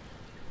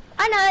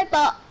 I know,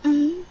 but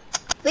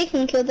we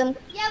can kill them.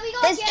 Yeah, we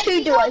got There's kids. two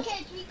We got duos.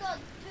 kids. We got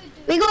two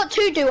duos. We got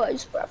two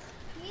duos, bro. Can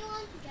you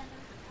land together?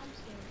 I'm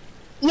scared.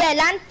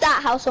 Yeah, land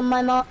that house on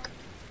my mark.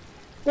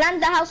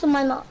 Land the house on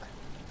my mark.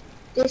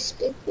 This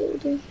big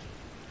building.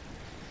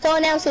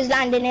 Someone else is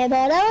landing here,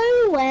 but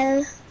oh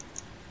well.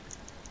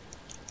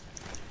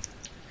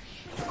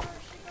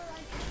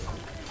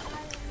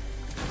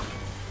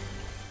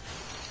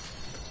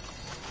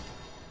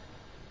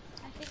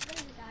 I think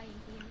there's a guy in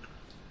here.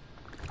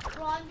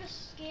 Bro, I'm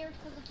just scared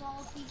because of all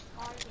of these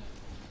targets.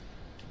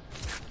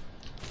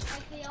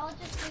 Like, they all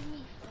just give me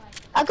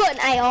fright. I got an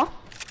AR.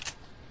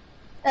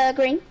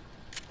 Green.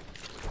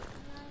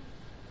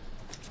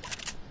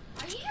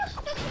 Are you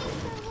just fishing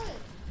for loot?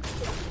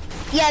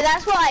 Yeah,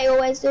 that's what I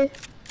always do.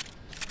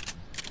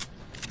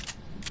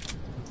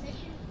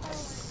 Fishing for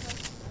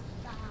loot.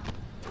 Stop.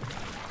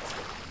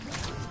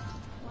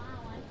 Wow,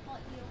 I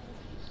thought you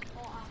almost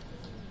caught after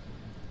me.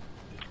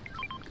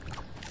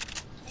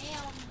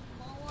 Damn,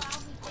 Mo, I'll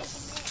be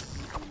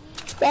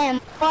taking it. Damn,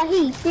 what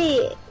he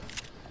did.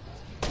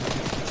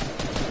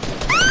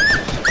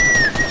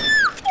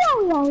 Yo,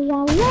 yo,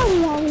 yo, yo,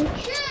 yo.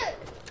 Shoot!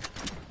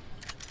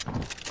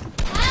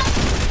 Help!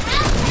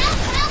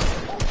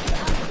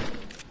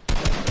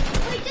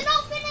 Wait, they're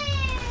not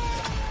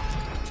finished!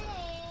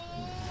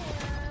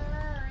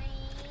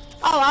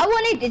 Oh, I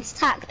wanted its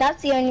tack.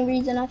 That's the only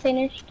reason I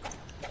finished.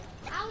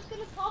 I was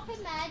gonna pop a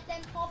med,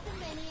 then pop a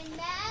mini, and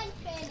then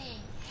finish.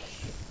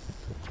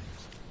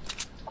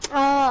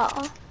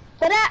 Oh,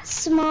 but that's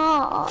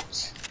smart.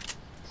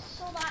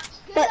 So that's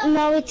good. But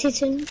no, it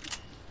isn't.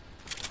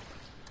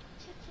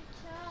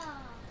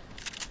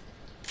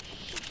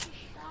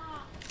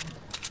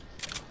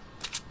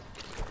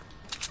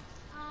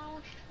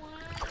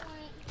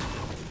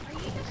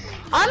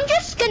 I'm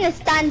just gonna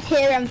stand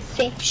here and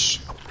fish.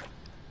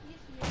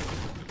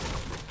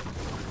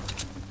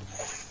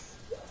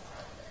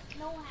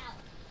 No help.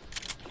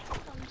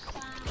 From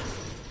Sam.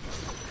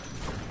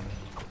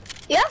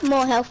 You have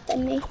more health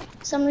than me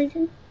for some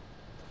reason.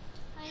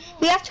 I know.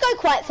 We have to go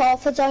quite far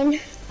for zone.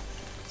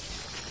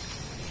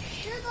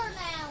 Sugar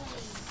now.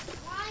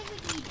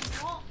 nobody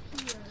drop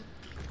here.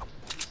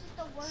 This is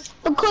the worst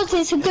part. Because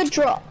it's a good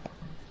drop.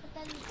 But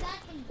then the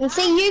second And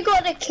see, you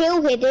got a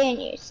kill here, didn't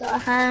you? So,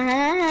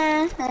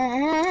 yeah, but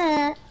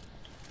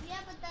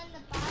then the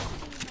bad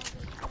thing about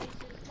this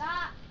place is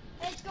that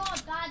it's got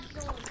a bad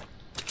zone.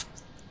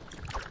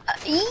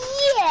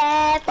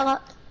 yeah,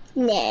 but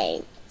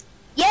no.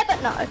 Yeah,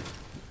 but no.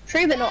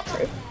 True, but not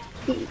true.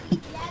 Yeah,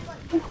 but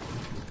yeah.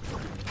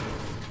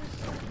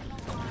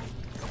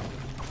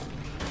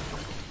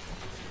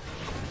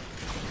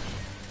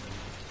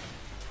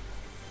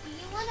 Do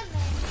you want to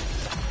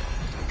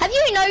make? Have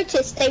you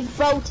noticed they've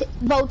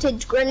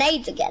voltage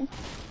grenades again?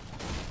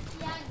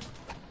 Yeah.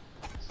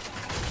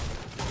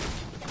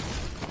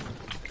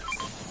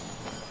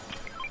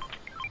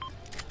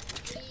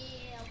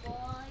 Yeah,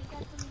 boy,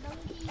 got some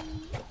donkey.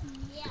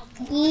 Yeah,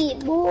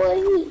 boy.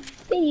 Yeah,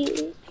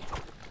 boy.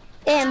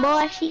 Damn,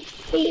 boy, she.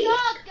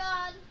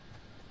 Shotgun.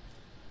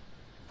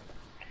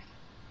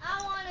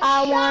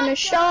 I want a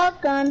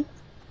shotgun.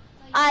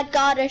 I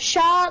got a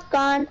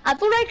shotgun.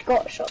 I've already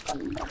got a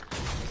shotgun.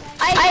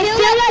 I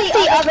feel like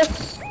the other,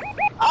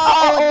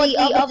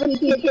 the other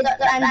two kids that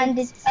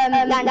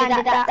landed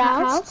at that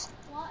house.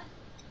 What?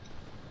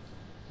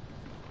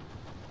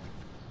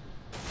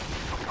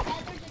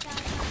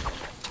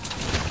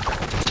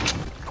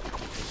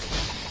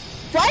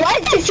 Why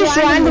did it just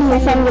randomly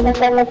send them all the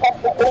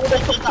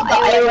people that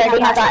I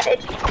already have added?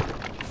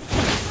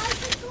 Why is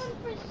this one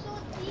for so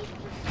deep?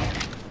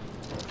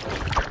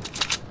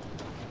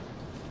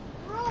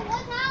 Bro,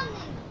 what's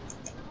happening?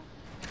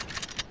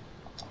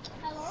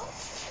 Hello?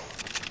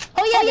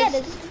 Oh yeah,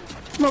 there's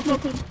more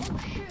people. Oh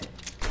shoot.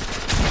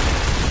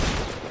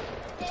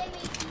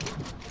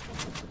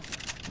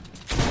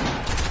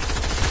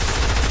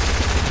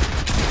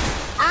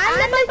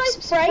 And the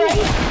most spray.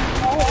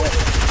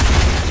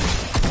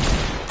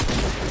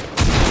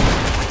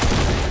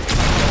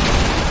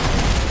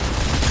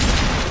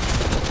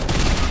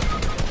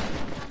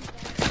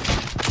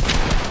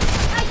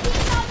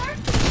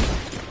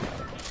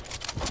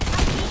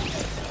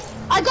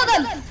 I got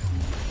them.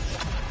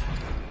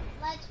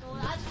 Let's go.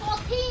 That's called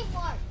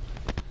teamwork.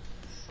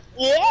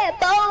 Yeah,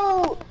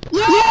 bo.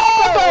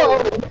 Yeah,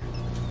 bo.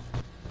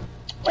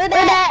 Where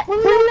that?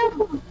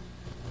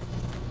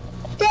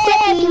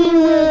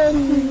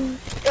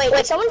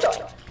 Wait, someone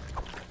joined.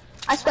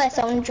 I swear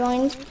someone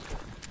joined.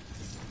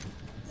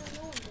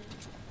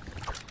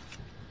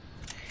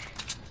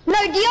 No,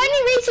 the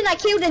only reason I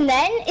killed him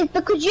then is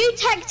because you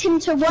tagged him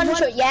to one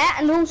shot, yeah,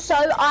 and also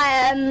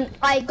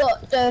I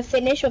got the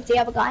finish of the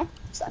other guy.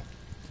 So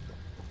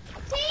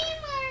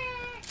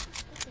Teamwork.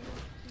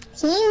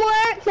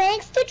 teamwork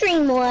makes the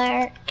dream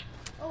work.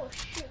 Oh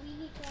shit, we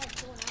need to have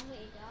going. I'm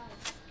gonna die.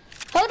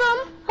 Hold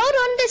on.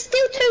 There's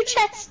still 2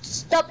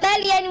 chests that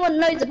barely anyone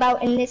knows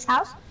about in this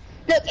house.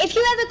 Look, if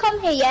you ever come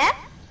here, yeah,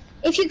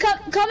 if you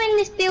come in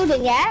this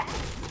building, yeah,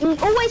 you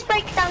always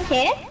break down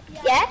here,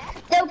 yeah.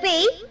 There'll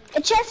be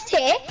a chest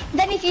here.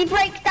 Then if you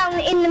break down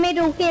in the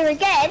middle here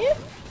again,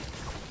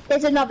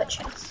 there's another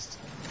chest.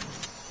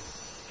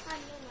 I know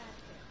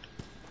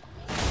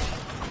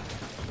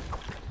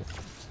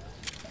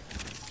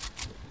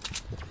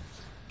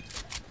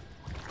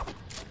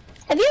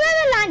that. Have you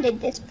ever landed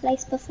this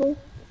place before?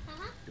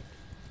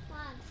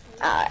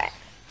 Alright.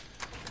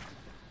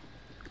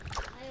 I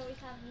always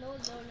have no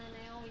zone and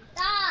I always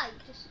die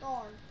to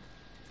storm.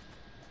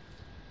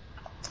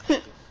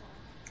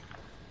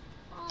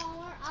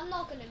 Oh, I'm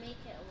not gonna make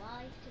it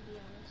alive, to be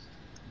honest.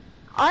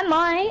 I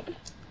might.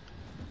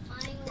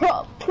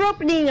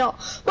 Probably not.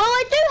 Well,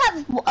 I do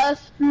have a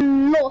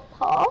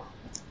flopper,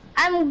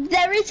 and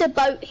there is a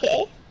boat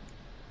here.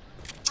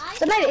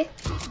 So maybe. 8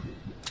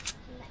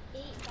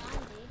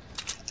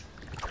 bandage.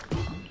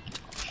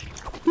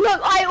 No,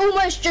 I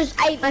almost just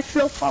ate my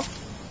flopper.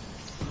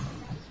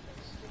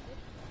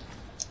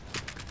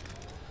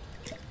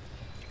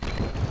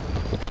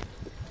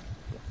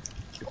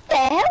 What the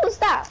hell was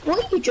that?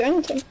 What are you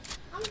drinking?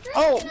 I'm drinking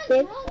Oh, a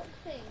babe. drug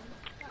thing.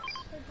 That's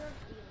for drug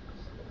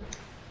dealers.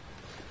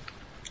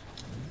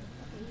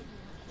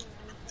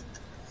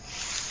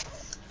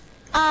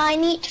 I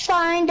need to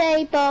find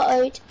a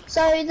boat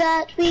so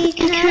that we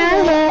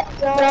can let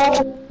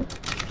go.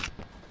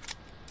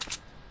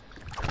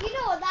 You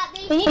know that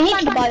they We need to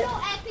find a boat.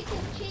 Epic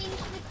has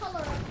changed the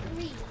color of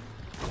green.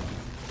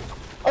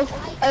 Of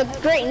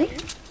green. Yeah,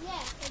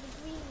 for the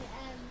green,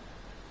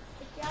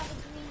 if you have a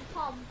green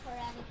pump or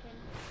anything.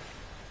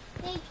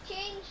 They've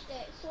changed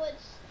it so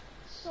it's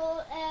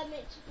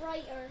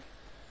brighter.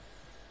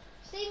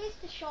 Same as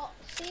the shop,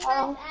 same as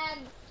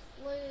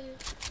blue,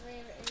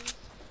 where it is.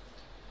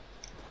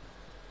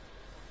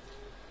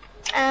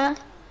 Am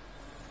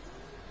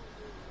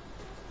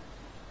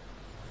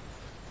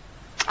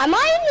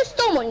I in the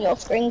storm on your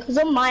screen? Because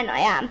on mine I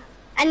am.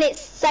 And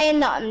it's saying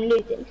that I'm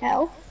losing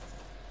health.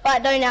 But I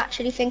don't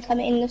actually think I'm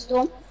in the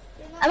storm.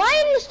 Am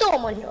I in the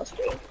storm on your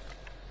screen?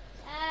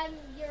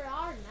 You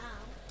are now.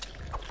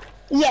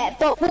 Yeah,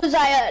 but was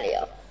I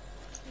earlier?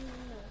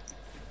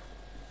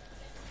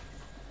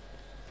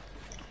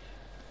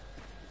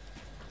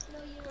 No,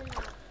 you were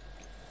not.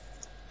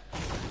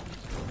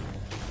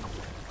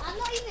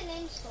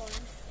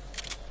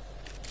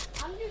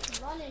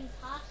 running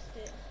past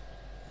it.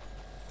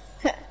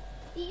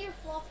 Eat your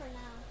flopper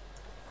now.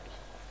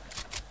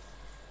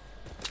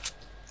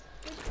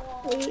 Good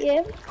ball.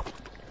 Yeah.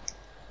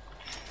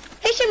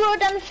 Fishing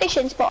rod and a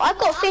fishing spot. I've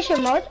got a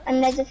fishing rod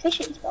and there's a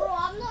fishing Bro,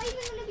 spot. I'm not even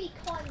gonna be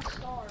caught in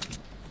storm.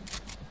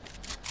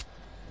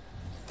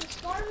 The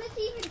storm is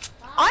even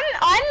fast.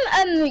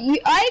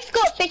 I've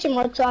got fishing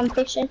rod, so I'm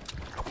fishing.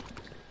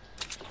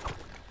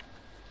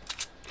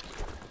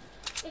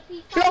 If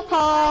we find Flopper.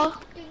 a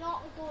fight, do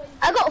not go in.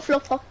 I got a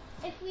flopper.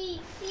 If we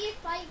see a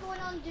fight going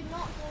on, do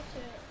not go to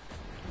it.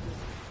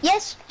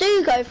 Yes,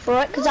 do go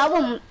for it, because I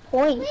want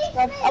points.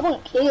 I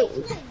want kills.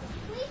 Placement.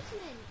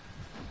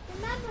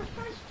 Remember,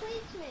 first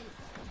placement.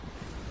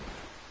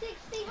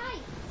 60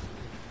 height.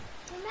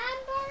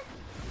 Remember?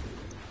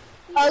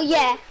 Oh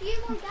yeah,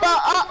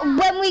 but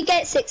when we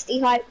get 60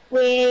 height,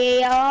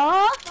 we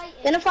are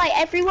gonna fight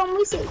everyone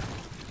we see. You've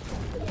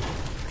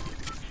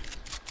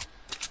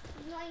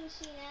not even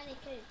seen any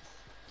kids.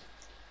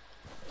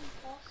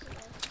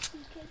 Impossible to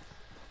see kids.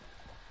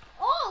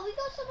 Oh, we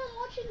got someone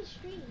watching the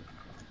stream.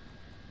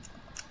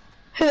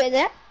 Who is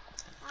it?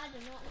 I do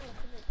not know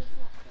because it does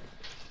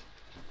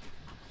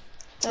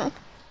not. Oh.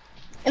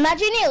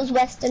 Imagine it was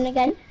Western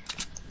again.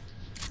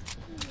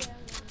 Yeah,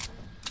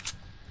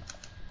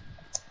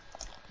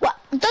 What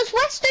does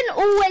Western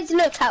always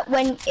look at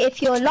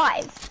if you're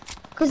live?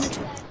 Because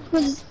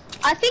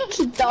I think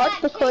he does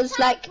because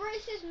like.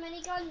 Versus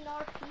minigun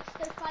northeast,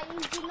 they're fighting.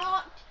 Do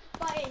not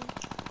button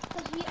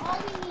because all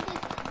we need is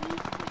these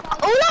two guys.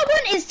 All I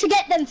want is to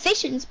get them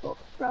fishing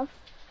spots, bro.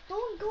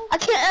 Don't go. I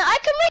can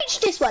reach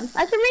this one.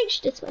 I can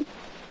reach this one.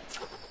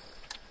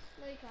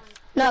 No, you can't.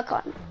 No, I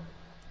can't.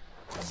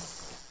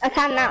 I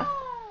can now.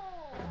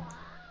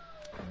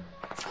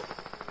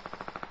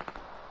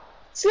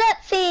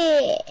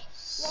 Slurpfish.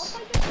 What if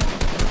I just...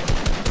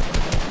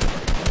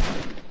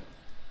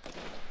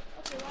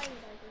 Okay, why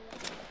would I do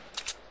that?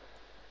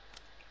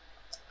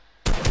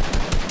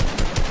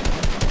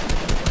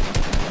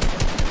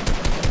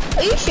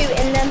 Are you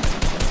shooting them?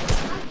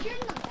 I'm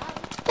shooting them down.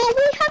 But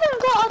we haven't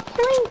got our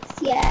points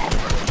yet.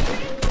 I'm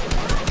shooting them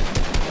down.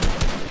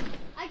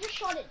 I just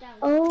shot it down.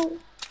 Oh.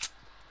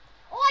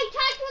 Oh, I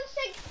tagged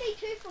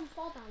 162 from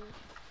fall damage.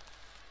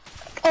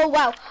 Oh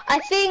wow. I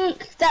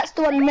think that's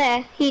the one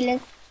there,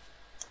 healing.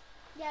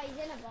 Yeah, he's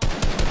in a box.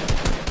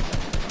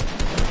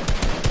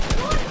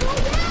 Go,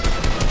 yeah!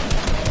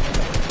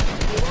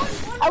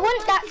 I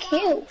want that kill.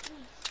 You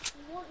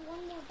want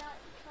one more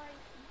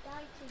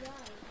die to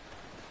die.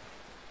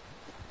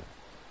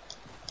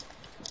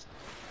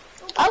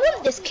 I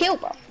want this kill,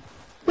 bro.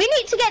 We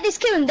need to get this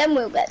kill and then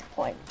we'll get the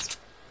points.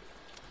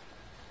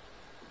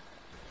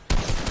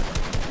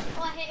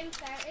 Oh, I hit him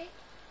 30.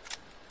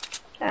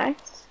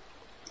 Nice.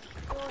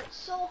 Oh, it's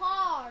so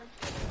hard.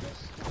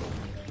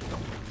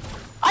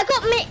 I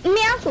got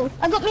Meowsle.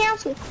 I got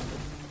Meowsle.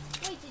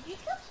 Wait, did you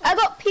kill someone? I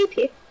got Pew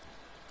Pew.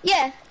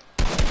 Yeah.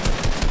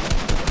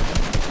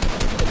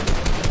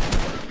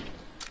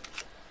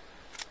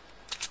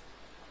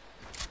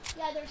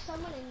 Yeah, there's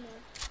someone in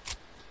there.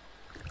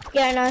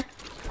 Yeah, I know.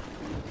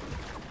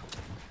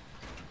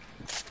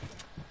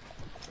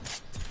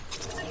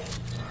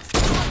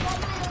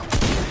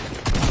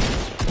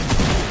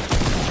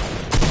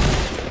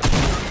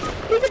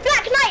 He's a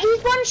Black Knight.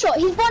 He's one shot.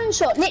 He's one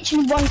shot.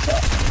 Literally one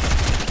shot.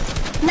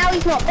 Now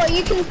he's not, but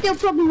you can still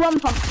probably one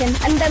pump him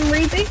and then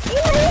reboot.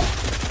 Yeah.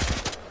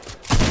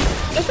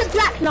 It's a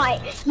Black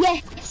Knight.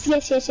 Yes.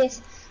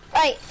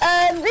 Right,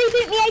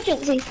 reboot me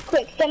agency.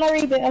 Quick, get my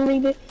reboot and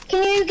reboot.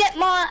 Can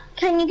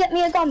you get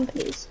me a gun,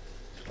 please?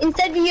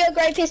 Instead of your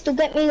grey pistol,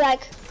 get me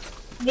like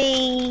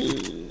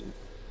the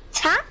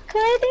tack,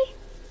 maybe?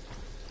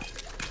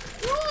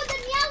 Oh, the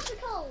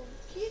Meowsicle!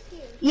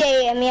 Pew-pew.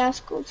 Yeah,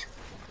 Meowscles.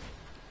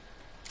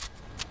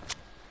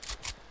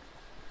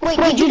 Wait,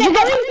 did you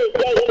get it?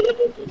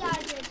 Yeah, I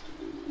did.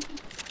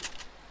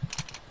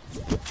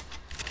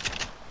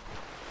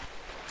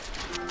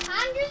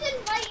 Andrew's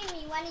inviting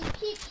me when he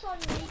keeps on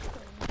recording.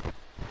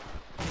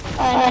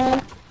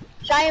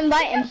 Should I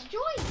invite him? Just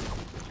join.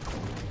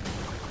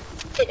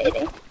 Did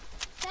he?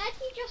 Said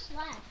he just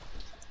left.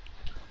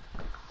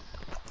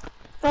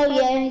 Oh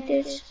yeah, he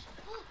did.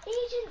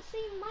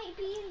 Agency might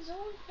be in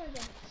zone for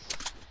this.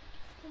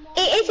 Come on.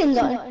 It is in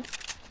zone.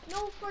 No,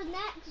 for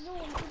next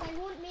zone, because I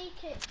won't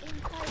make it in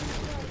time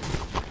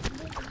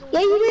for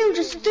Yeah, you will.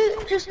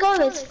 Just go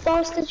as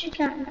fast as you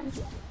can.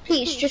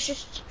 Please,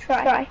 just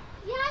try. Yeah,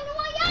 I know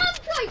I am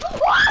trying.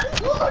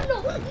 Oh,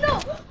 no.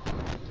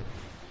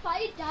 If I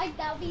had died,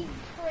 that would be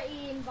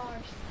pretty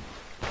embarrassing.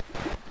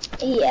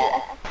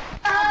 Yeah.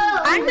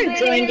 Oh, Andrew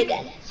joined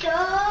again. So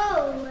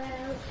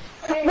well.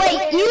 Wait,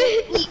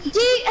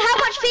 how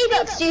much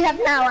V-Bucks do you have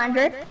now,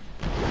 Andrew?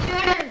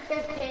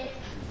 250.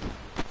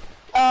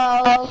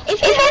 Oh,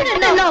 if you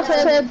hadn't enough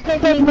to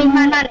give me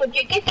mana, would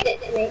you gift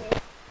it to me?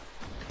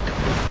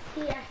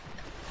 Yeah.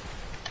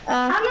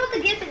 I'm not the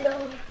gifted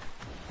though.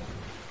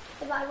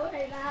 If I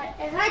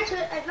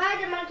had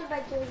the amount of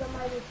items on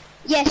my list.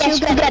 Yes, you'll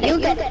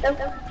get it.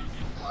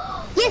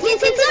 Yes,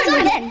 it's in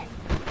zone again.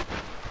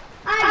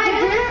 I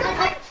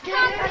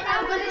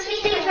I'm going to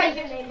change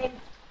your name.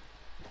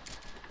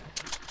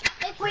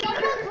 Wait,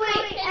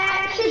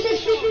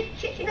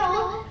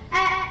 no,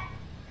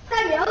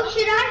 Samuel,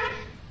 should I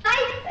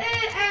type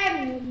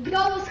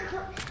goals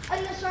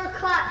underscore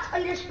claps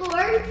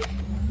underscore?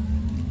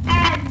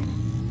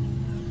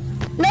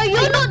 No,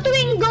 you're not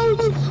doing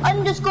goals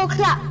underscore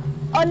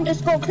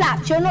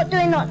claps. You're not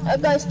doing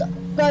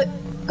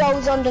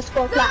goals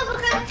underscore claps. No,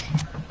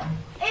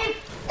 because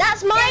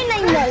that's my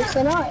name though,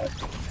 so no.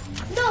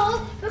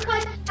 No,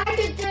 because I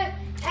did the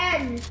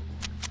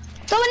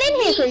Someone in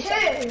here, please.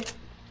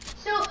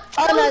 So,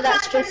 oh no,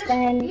 that's just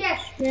then.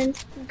 Yes.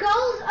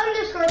 Goals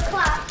underscore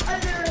claps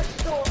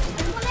underscore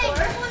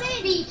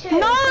V2.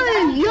 No,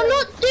 you're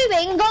not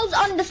doing goals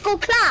underscore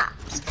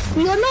claps.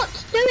 You're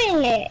not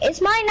doing it.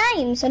 It's my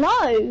name, so no.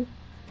 I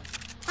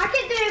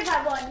can do it if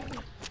I want.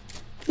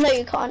 No,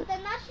 you can't.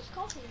 Then that's just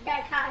copy. Yeah,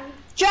 I can.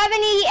 Do you have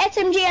any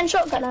SMG and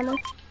shotgun ammo?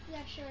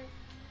 Yeah, sure.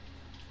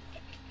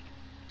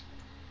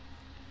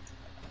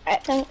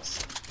 Alright,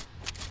 thanks.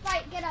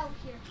 Right, get out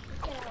here.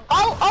 Get out.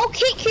 I'll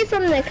kick you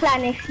from the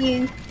clan if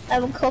you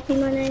copy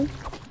my name.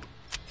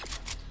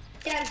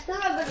 Yeah, I'm still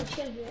not going to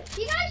change it. If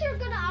you guys are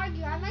gonna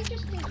argue, I might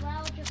just as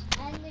well just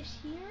end this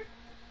here.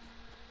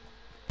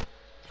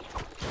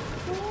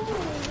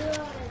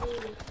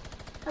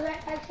 Okay,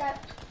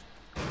 accept.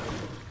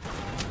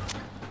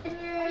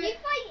 Are you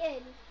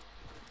fighting?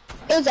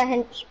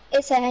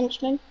 It's a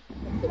henchman.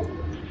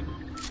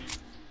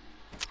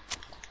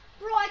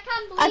 Bro, I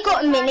can't believe I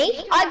got a mini.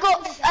 it. I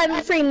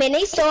got 3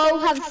 minis, so I'll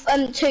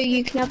have 2.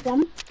 You can have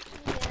 1.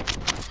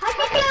 I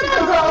can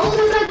have goals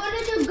because I want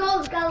to do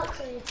goals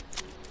galaxy.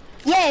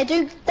 Yeah,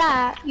 do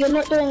that. You're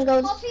not doing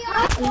goals. Copy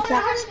How out. do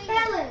I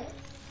spell it?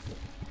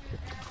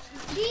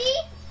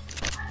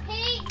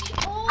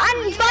 G-H-O.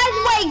 And by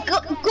the way,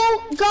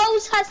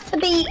 goals has to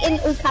be in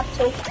all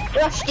capital.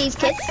 Rush these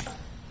kids.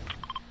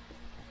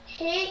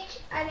 H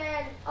and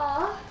then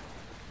R.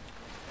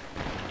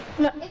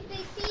 No. If they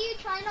see you,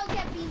 try not to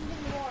get beamed in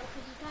the war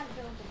because you can't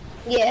build it.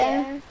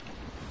 Yeah.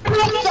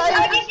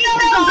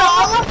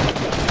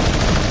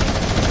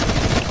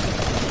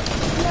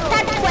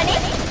 That's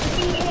 20.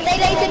 They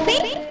lasered me.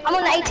 I'm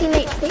on 18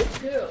 HP.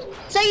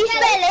 So you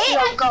spell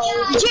it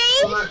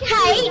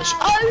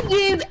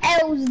G-H-O-U-L-Z.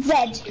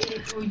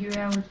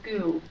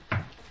 G-H-O-U-L-Z.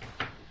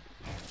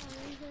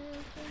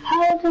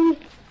 How do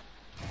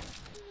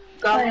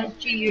Go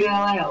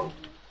G-U-L-L.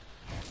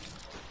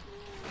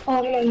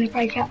 oh, let me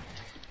break up.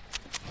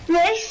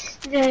 This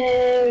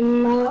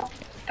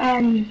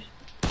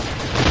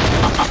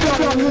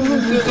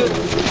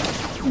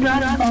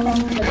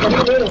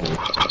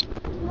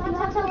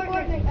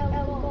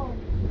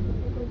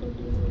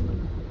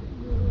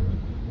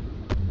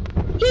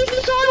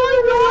he's so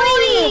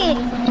annoying!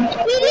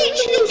 He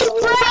literally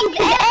sprays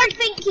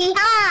everything he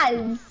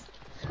has!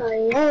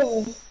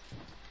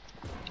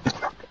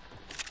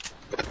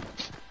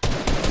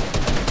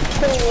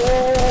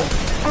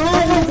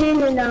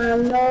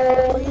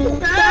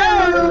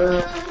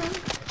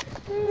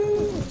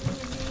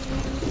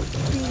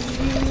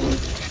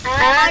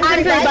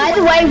 And by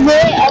the way,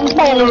 we're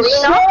playing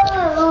arena.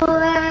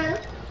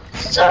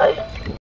 So